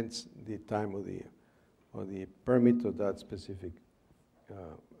extends the time of the permit of that specific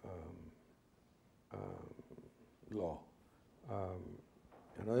law.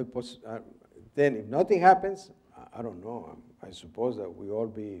 Then if nothing happens, I don't know. I suppose that we all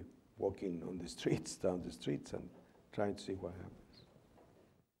be walking on the streets, down the streets, and trying to see what happens.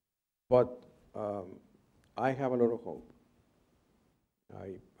 But I have a lot of hope.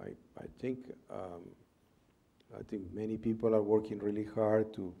 I think many people are working really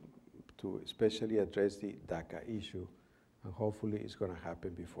hard to especially address the DACA issue, and hopefully it's going to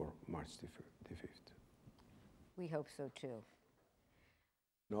happen before March the 5th. We hope so too.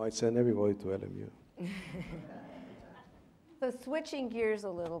 No, I send everybody to LMU. So switching gears a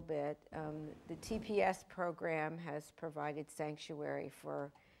little bit, the TPS program has provided sanctuary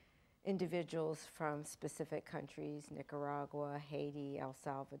for individuals from specific countries, Nicaragua, Haiti, El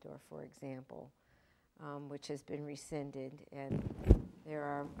Salvador, for example, which has been rescinded. And there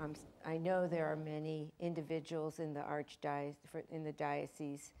are I know there are many individuals in the in the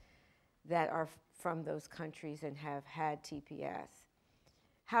diocese that are from those countries and have had TPS.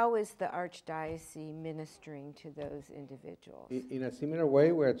 How is the Archdiocese ministering to those individuals? In a similar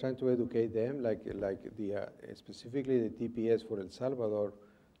way, we are trying to educate them, like the specifically the TPS for El Salvador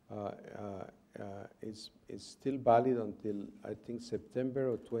is still valid until I think September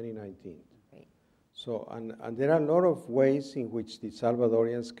of 2019. Right. So and there are a lot of ways in which the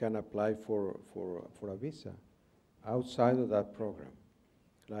Salvadorians can apply for a visa outside of that program.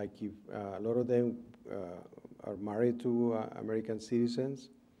 Like if a lot of them are married to American citizens.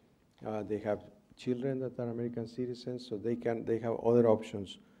 They have children that are American citizens, so they have other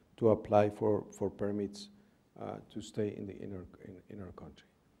options to apply for permits to stay in our country.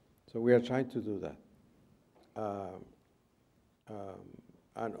 So we are trying to do that.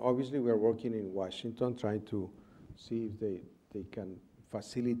 And obviously we are working in Washington trying to see if they can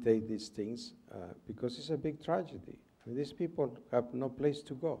facilitate these things because it's a big tragedy. I mean, these people have no place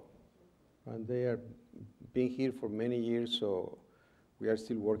to go, and they are being here for many years, so we are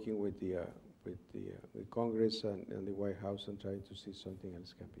still working with the Congress and the White House and trying to see something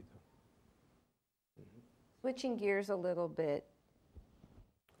else can be done. Switching gears a little bit.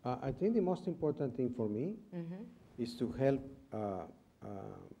 I think the most important thing for me is to help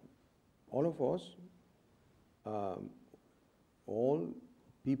all of us, all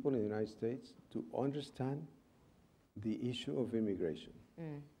people in the United States, to understand the issue of immigration.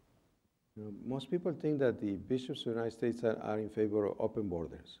 You know, most people think that the bishops of the United States are in favor of open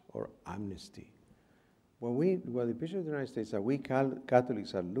borders or amnesty. What the bishops of the United States we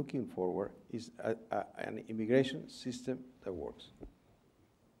Catholics are looking for is an immigration system that works.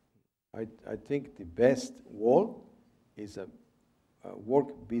 I think the best wall is a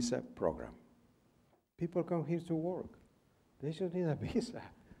work visa program. People come here to work. They should need a visa.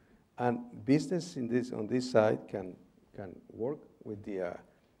 And business on this side can work with the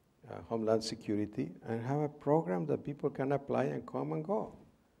Homeland Security and have a program that people can apply and come and go.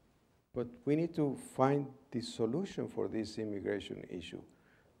 But we need to find the solution for this immigration issue.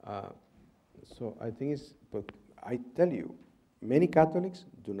 So I think but I tell you, many Catholics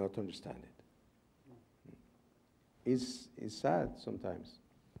do not understand it. It's sad sometimes,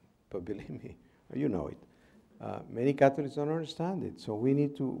 but believe me, you know it. Many Catholics don't understand it, so we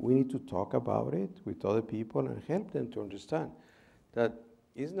need to talk about it with other people and help them to understand that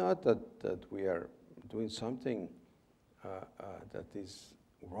it's not that we are doing something that is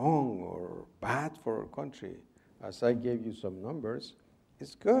wrong or bad for our country. As I gave you some numbers,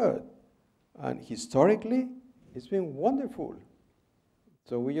 it's good, and historically, it's been wonderful.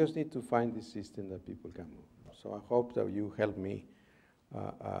 So we just need to find the system that people can move. So I hope that you help me.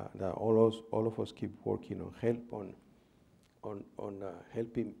 That all of us keep working on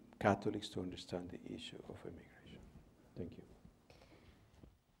helping Catholics to understand the issue of immigration. Thank you.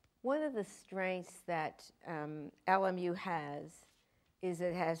 One of the strengths that LMU has is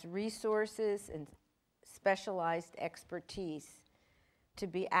it has resources and specialized expertise to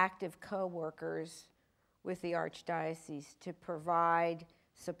be active co-workers with the Archdiocese to provide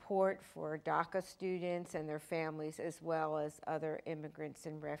support for DACA students and their families, as well as other immigrants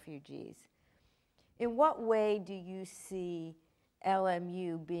and refugees. In what way do you see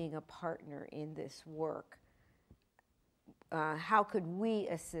LMU being a partner in this work? How could we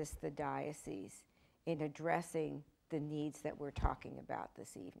assist the diocese in addressing the needs that we're talking about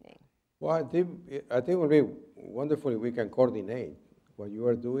this evening? Well, I think it would be wonderful if we can coordinate what you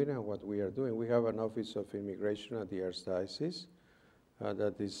are doing and what we are doing. We have an Office of Immigration at the Archdiocese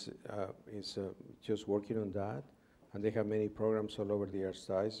that is just working on that, and they have many programs all over the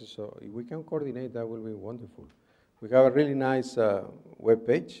Archdiocese. So if we can coordinate, that will be wonderful. We have a really nice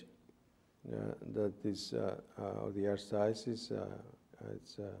webpage that is of the Archdiocese.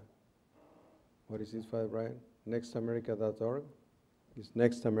 It's what is it, Father Brian? Nextamerica.org. It's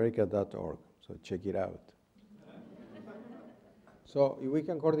nextamerica.org. So check it out. So if we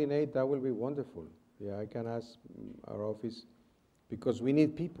can coordinate, that will be wonderful. Yeah, I can ask our office, because we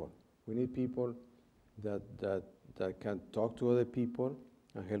need people. We need people that can talk to other people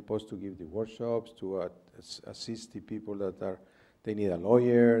and help us to give the workshops, to assist the people that they need a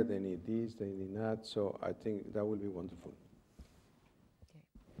lawyer, they need this, they need that. So I think that will be wonderful.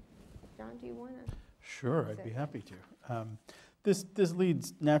 Okay. John, do you want to? Sure, I'd be happy to. This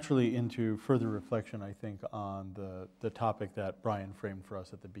leads naturally into further reflection, I think, on the topic that Brian framed for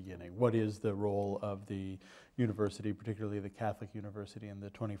us at the beginning. What is the role of the university, particularly the Catholic university in the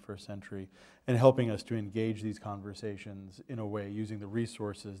 21st century, in helping us to engage these conversations in a way using the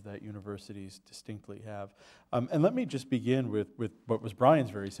resources that universities distinctly have? And let me just begin with what was Brian's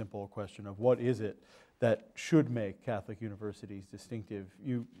very simple question of what is it that should make Catholic universities distinctive.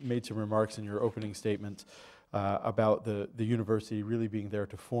 You made some remarks in your opening statements about the university really being there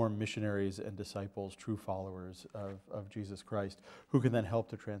to form missionaries and disciples, true followers of Jesus Christ, who can then help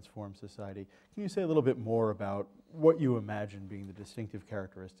to transform society. Can you say a little bit more about what you imagine being the distinctive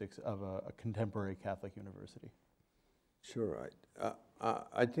characteristics of a contemporary Catholic university? Sure.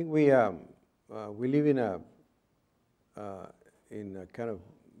 I think we live in a kind of,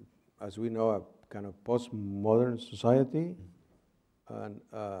 as we know, a kind of postmodern society, and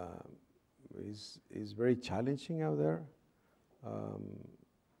is very challenging out there.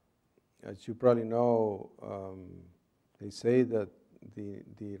 As you probably know, they say that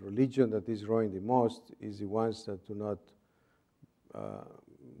the religion that is growing the most is the ones that do not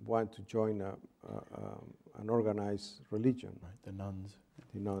want to join an organized religion. Right, the nuns.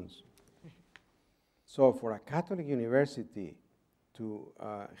 The nuns. So for a Catholic university to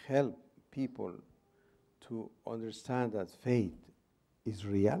help people to understand that faith is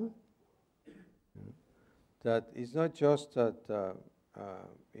real, that it's not just that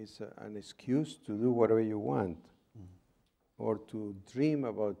it's an excuse to do whatever you want, or to dream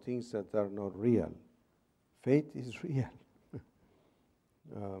about things that are not real. Faith is real,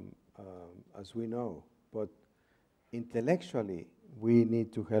 as we know, but intellectually we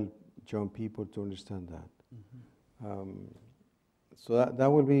need to help young people to understand that. So that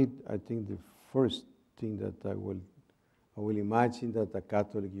will be, I think, the first thing that I will imagine that a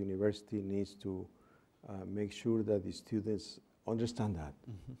Catholic university needs to make sure that the students understand that.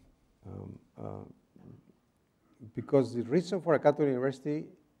 Because the reason for a Catholic university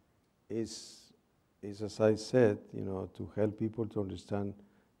is, as I said, to help people to understand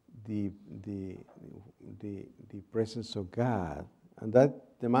the presence of God, and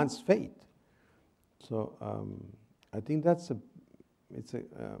that demands faith. So I think it's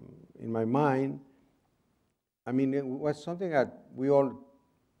in my mind, I mean, it was something that we all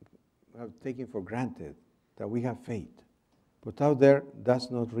have taken for granted, that we have faith. But out there, that's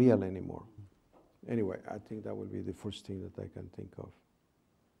not real anymore. Anyway, I think that will be the first thing that I can think of.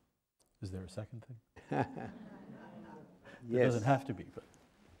 Is there a second thing? Yes. It doesn't have to be, but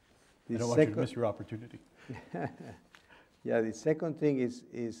I don't want you to miss your opportunity. Yeah, the second thing is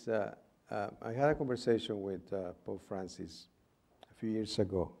I had a conversation with Pope Francis a few years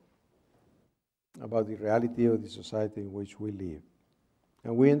ago about the reality of the society in which we live.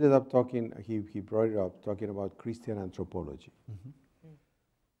 And we ended up talking, he brought it up, talking about Christian anthropology.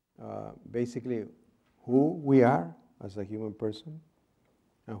 Basically, who we are as a human person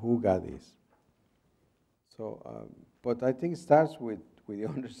and who God is. So, but I think it starts with the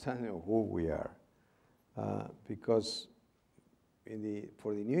understanding of who we are. Because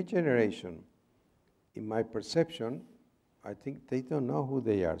for the new generation, in my perception, I think they don't know who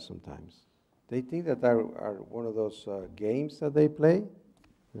they are sometimes. They think that are one of those games that they play.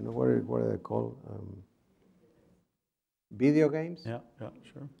 You know, what are they called? Video games? Yeah,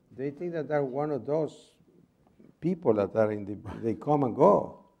 sure. They think that they're one of those people that are they come and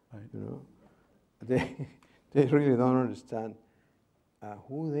go. Right. You know, they really don't understand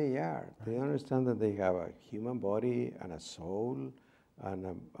who they are. Right. They understand that they have a human body and a soul and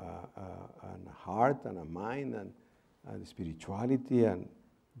a heart and a mind and spirituality, and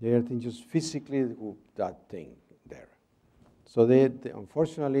they are just physically that thing there. So they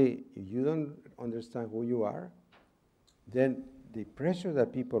unfortunately, if you don't understand who you are, then the pressure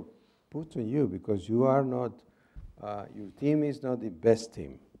that people put on you, because you are not, your team is not the best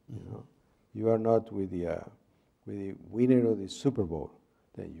team. You know, you are not with the winner of the Super Bowl,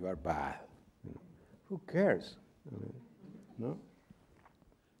 then you are bad. You know? Who cares? I mean, no.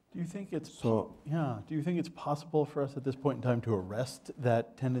 Do you think it's Do you think it's possible for us at this point in time to arrest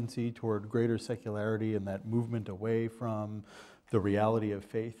that tendency toward greater secularity and that movement away from the reality of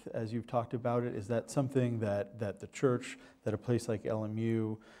faith, as you've talked about it? Is that something that the church, that a place like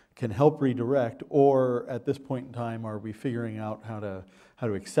LMU can help redirect, or at this point in time are we figuring out how to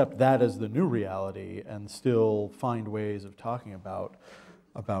accept that as the new reality and still find ways of talking about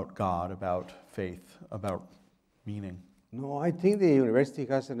God, about faith, about meaning? No, I think the university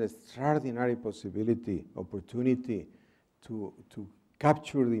has an extraordinary opportunity to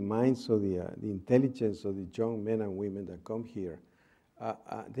capture the minds of the intelligence of the young men and women that come here.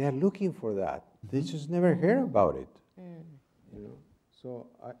 They are looking for that. They just never hear about it. you know. So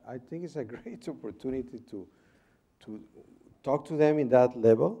I think it's a great opportunity to talk to them in that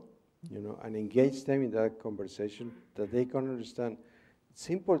level, you know, and engage them in that conversation, that they can understand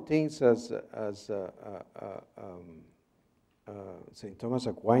simple things as St. Thomas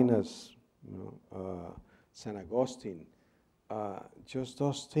Aquinas, you know, St. Augustine, just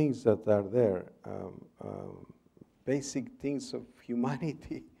those things that are there, basic things of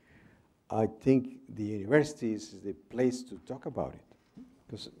humanity. I think the university is the place to talk about it.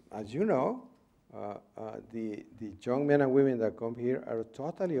 Because as you know, the young men and women that come here are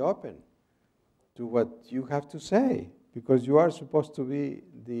totally open to what you have to say, because you are supposed to be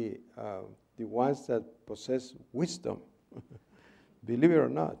the ones that possess wisdom, believe it or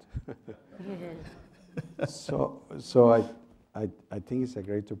not. So I think it's a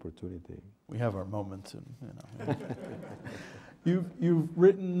great opportunity. We have our moments, and You've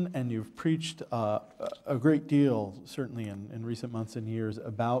written and you've preached a great deal, certainly in recent months and years,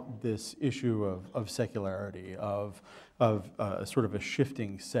 about this issue of secularity, of sort of a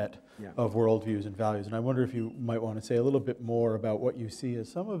shifting set of worldviews and values. And I wonder if you might want to say a little bit more about what you see as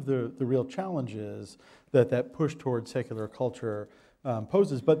some of the real challenges that push towards secular culture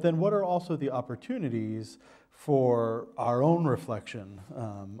poses, but then what are also the opportunities for our own reflection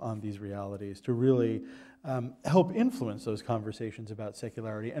on these realities to really help influence those conversations about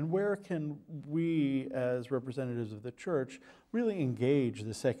secularity, and where can we as representatives of the church really engage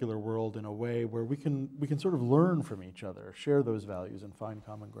the secular world in a way where we can sort of learn from each other, share those values, and find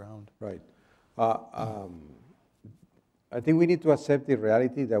common ground? Right. I think we need to accept the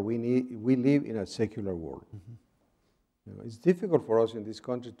reality that we live in a secular world. Mm-hmm. You know, it's difficult for us in this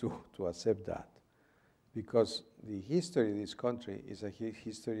country to accept that, because the history of this country is a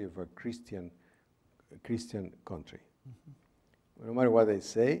history of a Christian country. Mm-hmm. No matter what they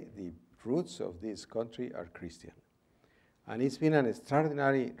say, the roots of this country are Christian. And it's been an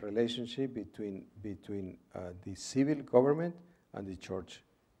extraordinary relationship between the civil government and the church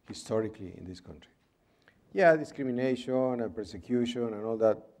historically in this country. Yeah, discrimination and persecution and all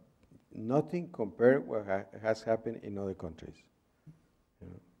that, nothing compared what has happened in other countries. You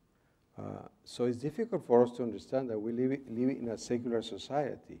know? So it's difficult for us to understand that we live in a secular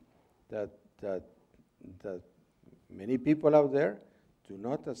society, that many people out there do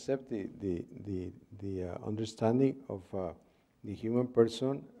not accept the understanding of the human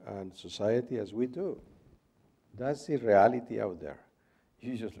person and society as we do. That's the reality out there.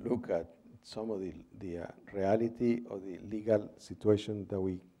 You just look at some of the reality of the legal situation that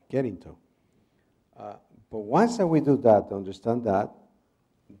we get into. But once that we do that, understand that,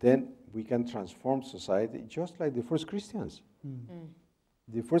 then we can transform society just like the first Christians. Mm.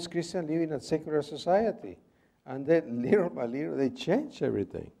 The first Christians live in a secular society, and then little by little they change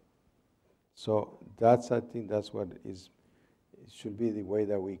everything. So I think that's what it should be the way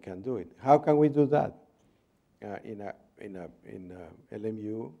that we can do it. How can we do that? In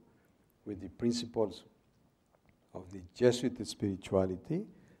LMU, with the principles of the Jesuit spirituality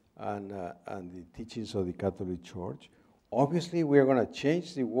and the teachings of the Catholic Church. Obviously, we are going to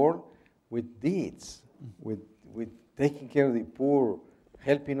change the world with deeds, with taking care of the poor,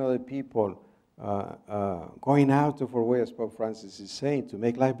 helping other people, going out of our way, as Pope Francis is saying, to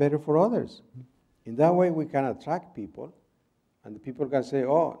make life better for others. In that way, we can attract people, and the people can say,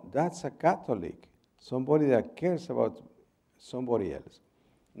 oh, that's a Catholic, somebody that cares about somebody else.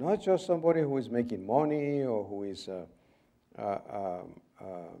 Not just somebody who is making money or who is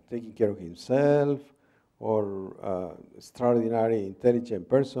taking care of himself or extraordinary intelligent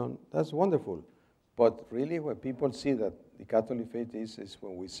person. That's wonderful. But really, when people see that the Catholic faith is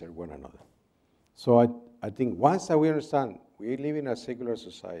when we serve one another. So I think once that we understand we live in a secular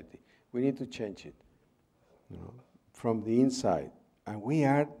society, we need to change it, you know, from the inside. And we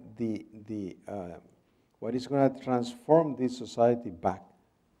are what is going to transform this society back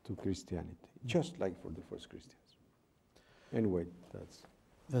to Christianity, just like for the first Christians. Anyway,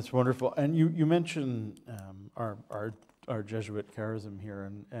 that's wonderful. And you mentioned our Jesuit charism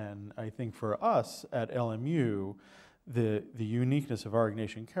here, and I think for us at LMU, the uniqueness of our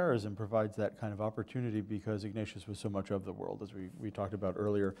Ignatian charism provides that kind of opportunity, because Ignatius was so much of the world, as we talked about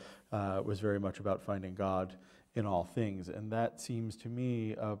earlier, was very much about finding God in all things. And that seems to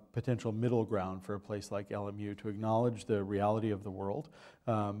me a potential middle ground for a place like LMU to acknowledge the reality of the world,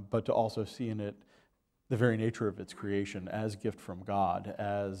 but to also see in it the very nature of its creation as gift from God,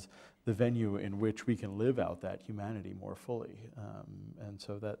 as the venue in which we can live out that humanity more fully. And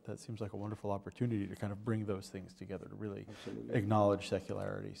so that seems like a wonderful opportunity to kind of bring those things together, to really acknowledge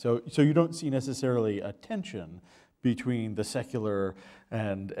secularity. So you don't see necessarily a tension between the secular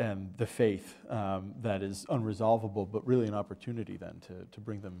and the faith that is unresolvable, but really an opportunity then to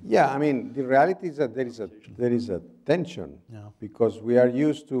bring them. Yeah, I mean, the reality is that there is a tension, Yeah. because we are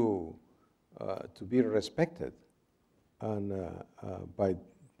used to be respected and by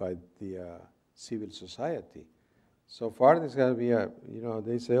the civil society. So far, there's got to be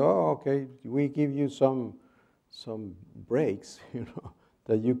they say, oh, okay, we give you some breaks,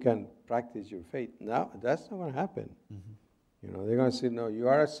 that you can practice your faith. No, that's not going to happen. Mm-hmm. They're going to say, no, you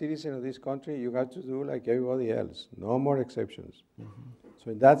are a citizen of this country, you have to do like everybody else, no more exceptions. Mm-hmm.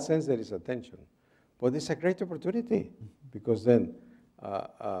 So in that sense, there is a tension. But it's a great opportunity, because then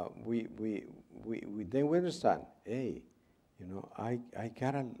we understand, hey, I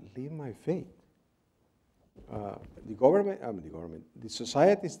gotta live my faith. The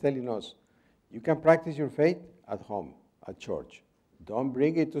society is telling us, you can practice your faith at home, at church. Don't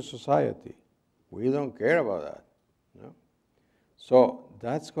bring it to society. We don't care about that. So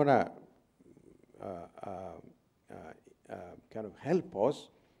that's gonna kind of help us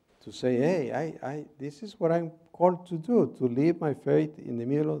to say, hey, this is what I'm called to do, to live my faith in the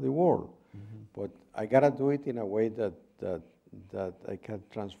middle of the world. Mm-hmm. But I gotta do it in a way that I can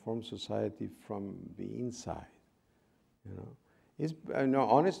transform society from the inside.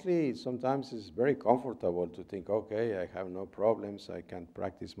 Honestly, sometimes it's very comfortable to think, okay, I have no problems, I can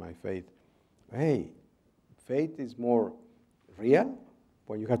practice my faith. Hey, faith is more real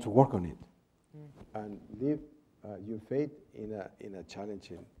when you have to work on it and live your faith in a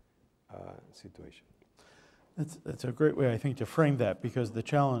challenging situation. That's a great way, I think, to frame that, because the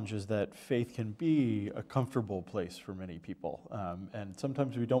challenge is that faith can be a comfortable place for many people. And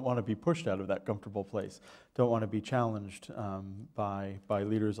sometimes we don't want to be pushed out of that comfortable place, don't want to be challenged by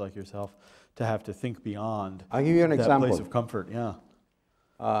leaders like yourself to have to think beyond I'll give you an that example. place of comfort. Yeah.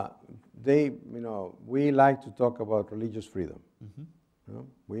 We like to talk about religious freedom. Mm-hmm.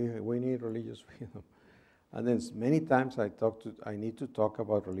 We need religious freedom. And then many times I need to talk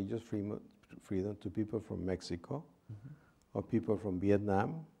about religious freedom to people from Mexico, mm-hmm. or people from Vietnam,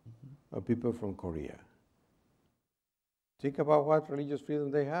 mm-hmm. or people from Korea. Think about what religious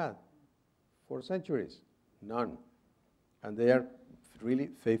freedom they had for centuries. None. And they are really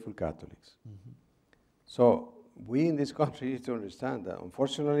faithful Catholics. Mm-hmm. So we in this country need to understand that,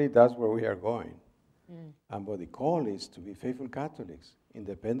 unfortunately, that's where we are going. But the call is to be faithful Catholics,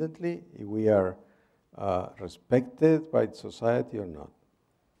 independently if we are respected by society or not.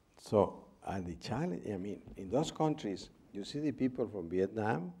 So, and the challenge, in those countries, you see the people from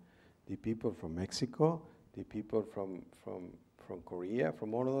Vietnam, the people from Mexico, the people from Korea,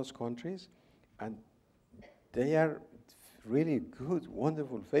 from all of those countries, and they are really good,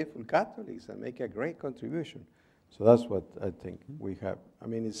 wonderful, faithful Catholics and make a great contribution. So that's what I think we have.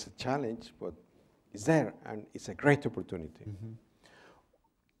 It's a challenge, but it's there, and it's a great opportunity. Mm-hmm.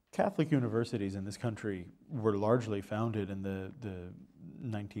 Catholic universities in this country were largely founded in the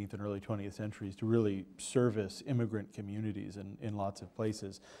 19th and early 20th centuries to really service immigrant communities in lots of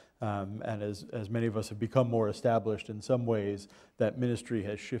places. And as many of us have become more established in some ways, that ministry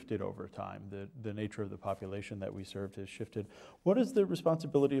has shifted over time. The nature of the population that we served has shifted. What is the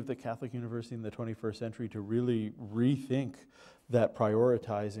responsibility of the Catholic University in the 21st century to really rethink that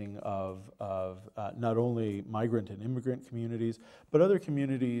prioritizing of not only migrant and immigrant communities, but other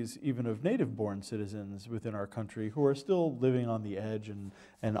communities even of native-born citizens within our country who are still living on the edge and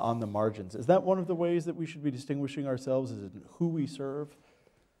on the margins? Is that one of the ways that we should be distinguishing ourselves, is in who we serve?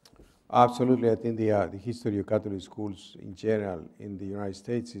 Absolutely. I think the history of Catholic schools in general in the United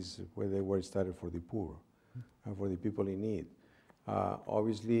States is where they were started for the poor and for the people in need.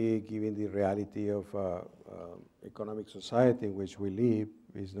 Obviously, given the reality of economic society in which we live,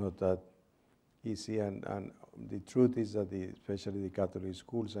 is not that easy. And the truth is that especially the Catholic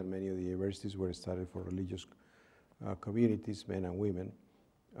schools and many of the universities were started for religious communities, men and women.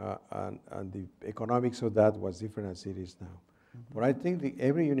 And the economics of that was different as it is now. Mm-hmm. But I think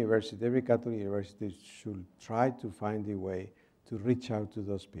every university, every Catholic university should try to find a way to reach out to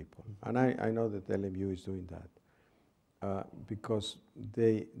those people. Mm-hmm. And I know that LMU is doing that. Because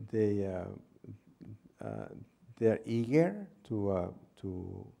they are eager to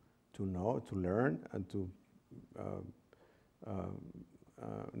know, to learn, and to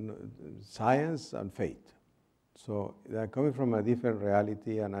science and faith. So they are coming from a different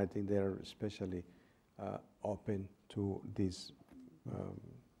reality, and I think they are especially open to this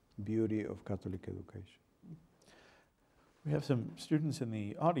beauty of Catholic education. We have some students in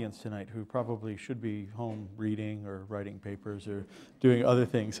the audience tonight who probably should be home reading or writing papers or doing other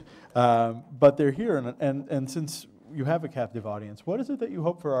things, but they're here, and since you have a captive audience. What is it that you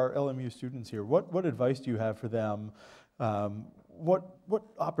hope for our LMU students here? What advice do you have for them? What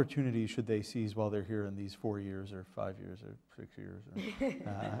opportunities should they seize while they're here in these 4 years or 5 years or 6 years or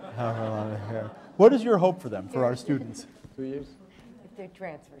however long they're here? What is your hope for them, for our students? 2 years? If they're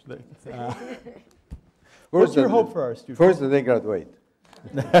transfer students. What's your hope for our students? First, that they graduate.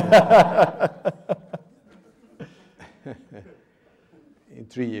 In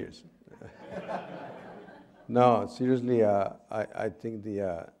 3 years. No, seriously, I think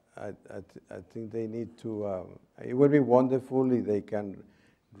I think they need to. It would be wonderful if they can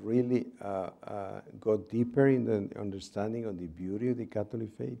really go deeper in the understanding of the beauty of the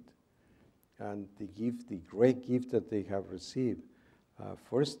Catholic faith and the gift, the great gift that they have received.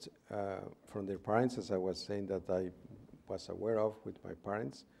 First, from their parents, as I was saying, that I was aware of with my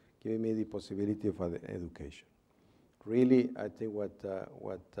parents, giving me the possibility of education. Really, I think what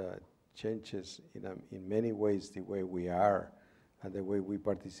changes in many ways the way we are and the way we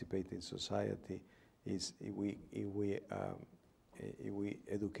participate in society is if we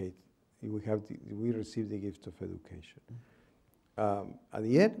educate, if we receive the gift of education. At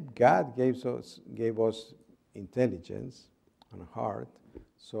the end, God gave us intelligence and heart,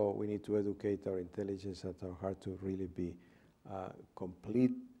 so we need to educate our intelligence and our heart to really be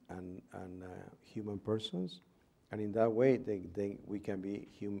complete and human persons. And in that way, then we can be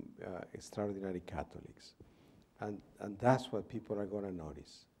extraordinary Catholics. And that's what people are going to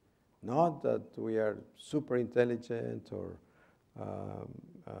notice. Not that we are super intelligent or,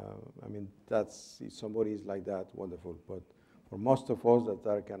 I mean, if somebody is like that, wonderful. But for most of us that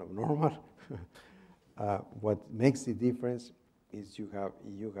are kind of normal, what makes the difference is you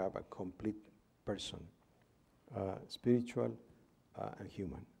have a complete person, spiritual and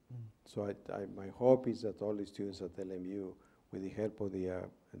human. So my hope is that all the students at LMU, with the help of the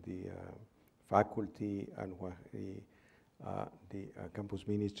faculty and the campus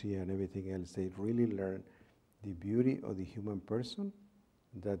ministry and everything else, they really learn the beauty of the human person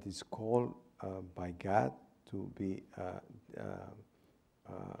that is called by God to be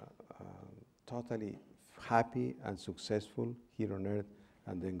totally happy and successful here on earth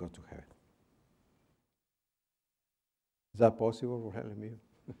and then go to heaven. Is that possible for LMU?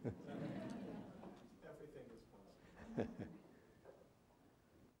 Everything is possible.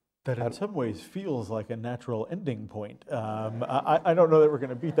 That in some ways feels like a natural ending point. I don't know that we're going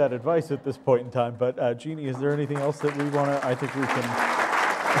to beat that advice at this point in time, but Jeannie, is there anything else that we want to, I think we can...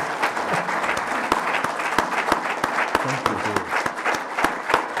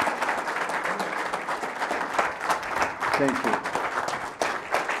 Thank you.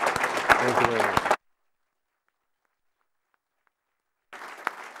 Thank you very much.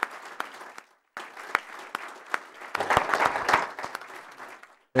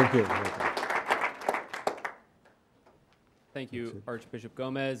 Thank you. Thank you, Archbishop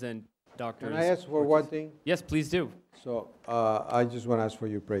Gomez and Dr. Can I ask for one thing? Yes, please do. So I just want to ask for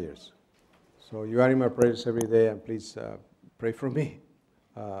your prayers. So you are in my prayers every day, and please pray for me.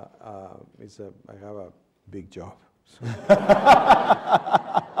 I have a big job.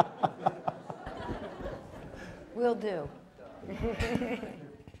 Will do.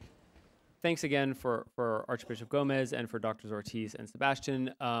 Thanks again for Archbishop Gomez and for Drs. Ortiz and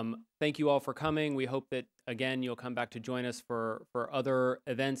Sebastian. Thank you all for coming. We hope that, again, you'll come back to join us for other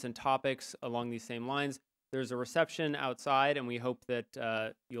events and topics along these same lines. There's a reception outside, and we hope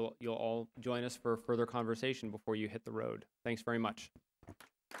that you'll all join us for further conversation before you hit the road. Thanks very much.